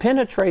 but to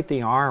penetrate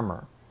the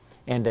armor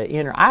and to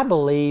enter, I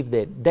believe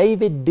that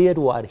David did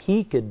what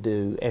he could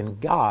do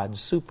and God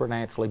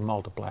supernaturally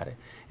multiplied it.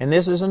 And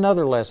this is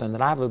another lesson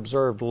that I've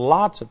observed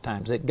lots of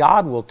times, that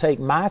God will take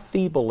my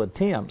feeble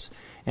attempts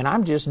and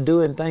I'm just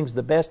doing things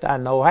the best I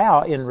know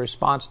how in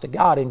response to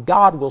God, and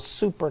God will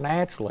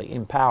supernaturally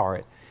empower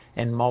it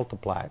and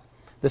multiply it.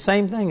 The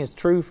same thing is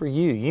true for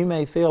you. You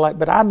may feel like,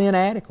 but I'm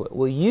inadequate.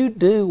 Well, you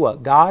do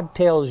what God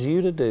tells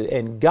you to do,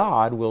 and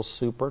God will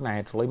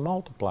supernaturally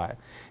multiply it.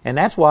 And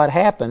that's what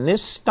happened.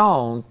 This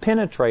stone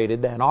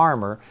penetrated that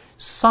armor,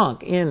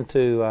 sunk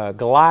into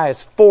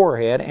Goliath's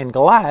forehead, and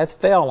Goliath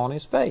fell on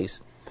his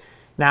face.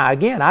 Now,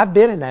 again, I've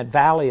been in that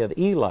valley of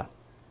Elah,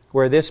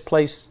 where this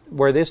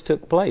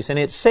took place. And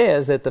it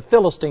says that the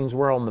Philistines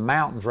were on the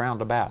mountains round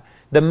about.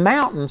 The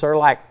mountains are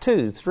like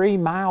 2-3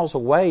 miles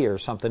away or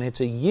something. It's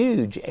a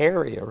huge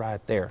area right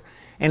there.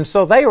 And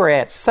so they were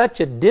at such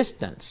a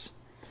distance.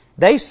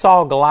 They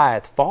saw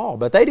Goliath fall,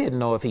 but they didn't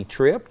know if he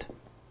tripped.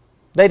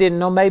 They didn't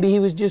know maybe he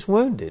was just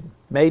wounded.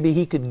 Maybe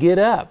he could get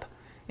up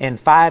and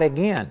fight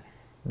again.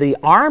 The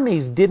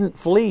armies didn't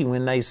flee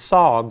when they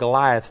saw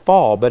Goliath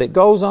fall, but it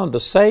goes on to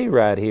say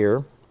right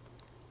here,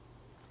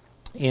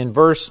 in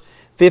verse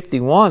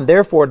 51,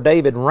 therefore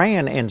David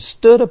ran and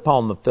stood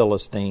upon the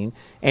Philistine,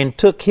 and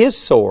took his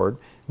sword,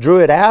 drew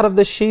it out of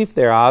the sheath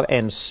thereof,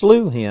 and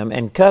slew him,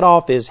 and cut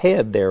off his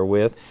head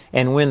therewith.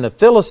 And when the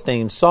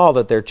Philistines saw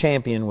that their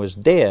champion was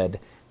dead,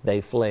 they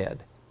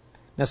fled.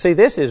 Now see,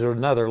 this is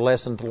another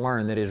lesson to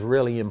learn that is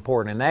really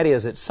important, and that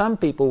is that some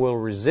people will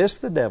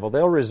resist the devil.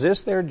 They'll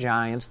resist their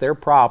giants, their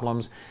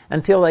problems,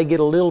 until they get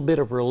a little bit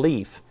of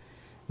relief.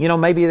 You know,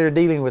 maybe they're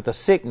dealing with a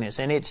sickness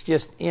and it's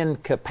just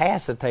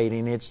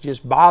incapacitating. It's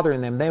just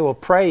bothering them. They will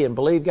pray and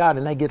believe God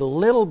and they get a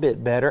little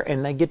bit better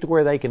and they get to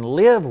where they can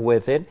live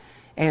with it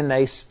and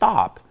they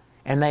stop.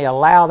 And they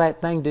allow that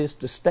thing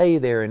just to stay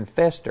there and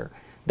fester.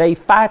 They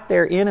fight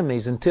their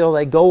enemies until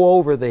they go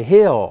over the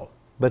hill.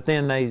 But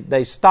then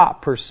they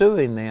stop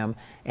pursuing them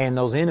and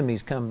those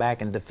enemies come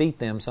back and defeat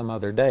them some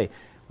other day.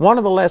 One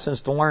of the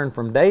lessons to learn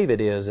from David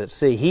is that,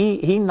 see,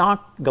 he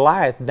knocked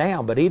Goliath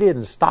down, but he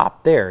didn't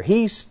stop there.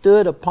 He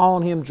stood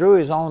upon him, drew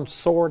his own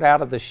sword out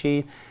of the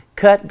sheath,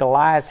 cut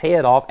Goliath's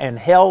head off, and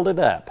held it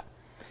up.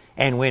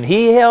 And when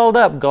he held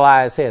up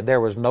Goliath's head, there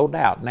was no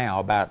doubt now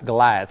about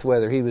Goliath,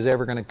 whether he was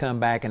ever going to come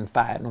back and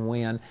fight and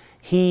win.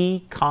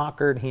 He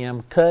conquered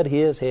him, cut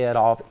his head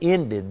off,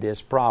 ended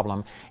this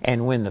problem.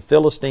 And when the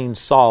Philistines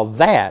saw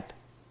that,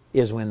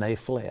 is when they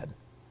fled.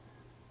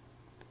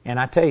 And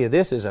I tell you,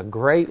 this is a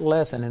great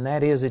lesson, and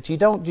that is that you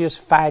don't just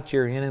fight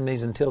your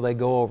enemies until they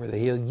go over the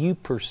hill. You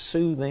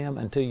pursue them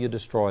until you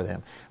destroy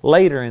them.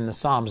 Later in the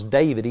Psalms,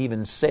 David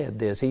even said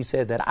this. He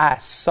said that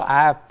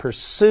I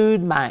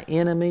pursued my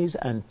enemies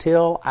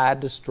until I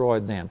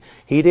destroyed them.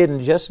 He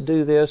didn't just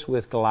do this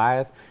with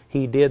Goliath.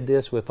 He did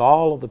this with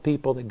all of the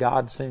people that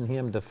God sent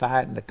him to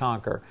fight and to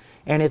conquer.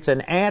 And it's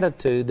an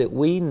attitude that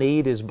we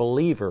need as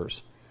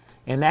believers.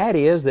 And that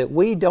is that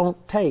we don't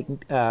take,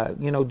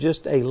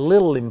 just a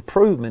little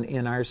improvement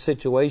in our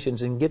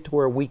situations and get to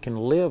where we can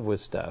live with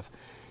stuff.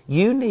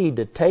 You need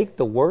to take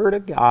the Word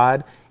of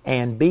God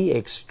and be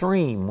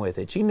extreme with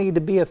it. You need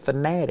to be a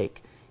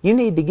fanatic. You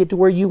need to get to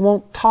where you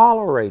won't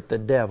tolerate the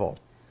devil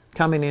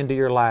coming into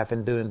your life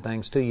and doing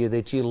things to you,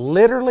 that you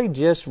literally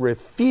just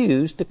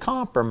refuse to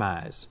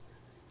compromise.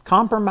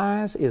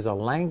 Compromise is a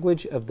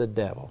language of the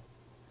devil.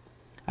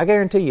 I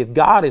guarantee you, if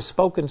God has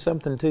spoken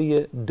something to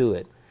you, do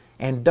it.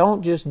 And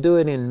don't just do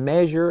it in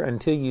measure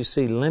until you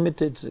see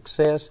limited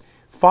success.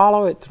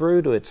 Follow it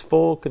through to its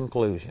full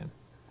conclusion.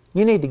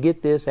 You need to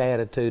get this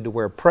attitude to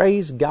where,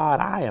 praise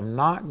God, I am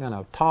not going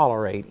to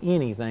tolerate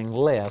anything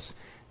less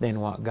than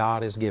what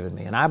God has given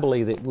me. And I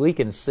believe that we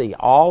can see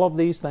all of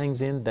these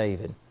things in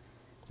David.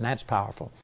 And that's powerful.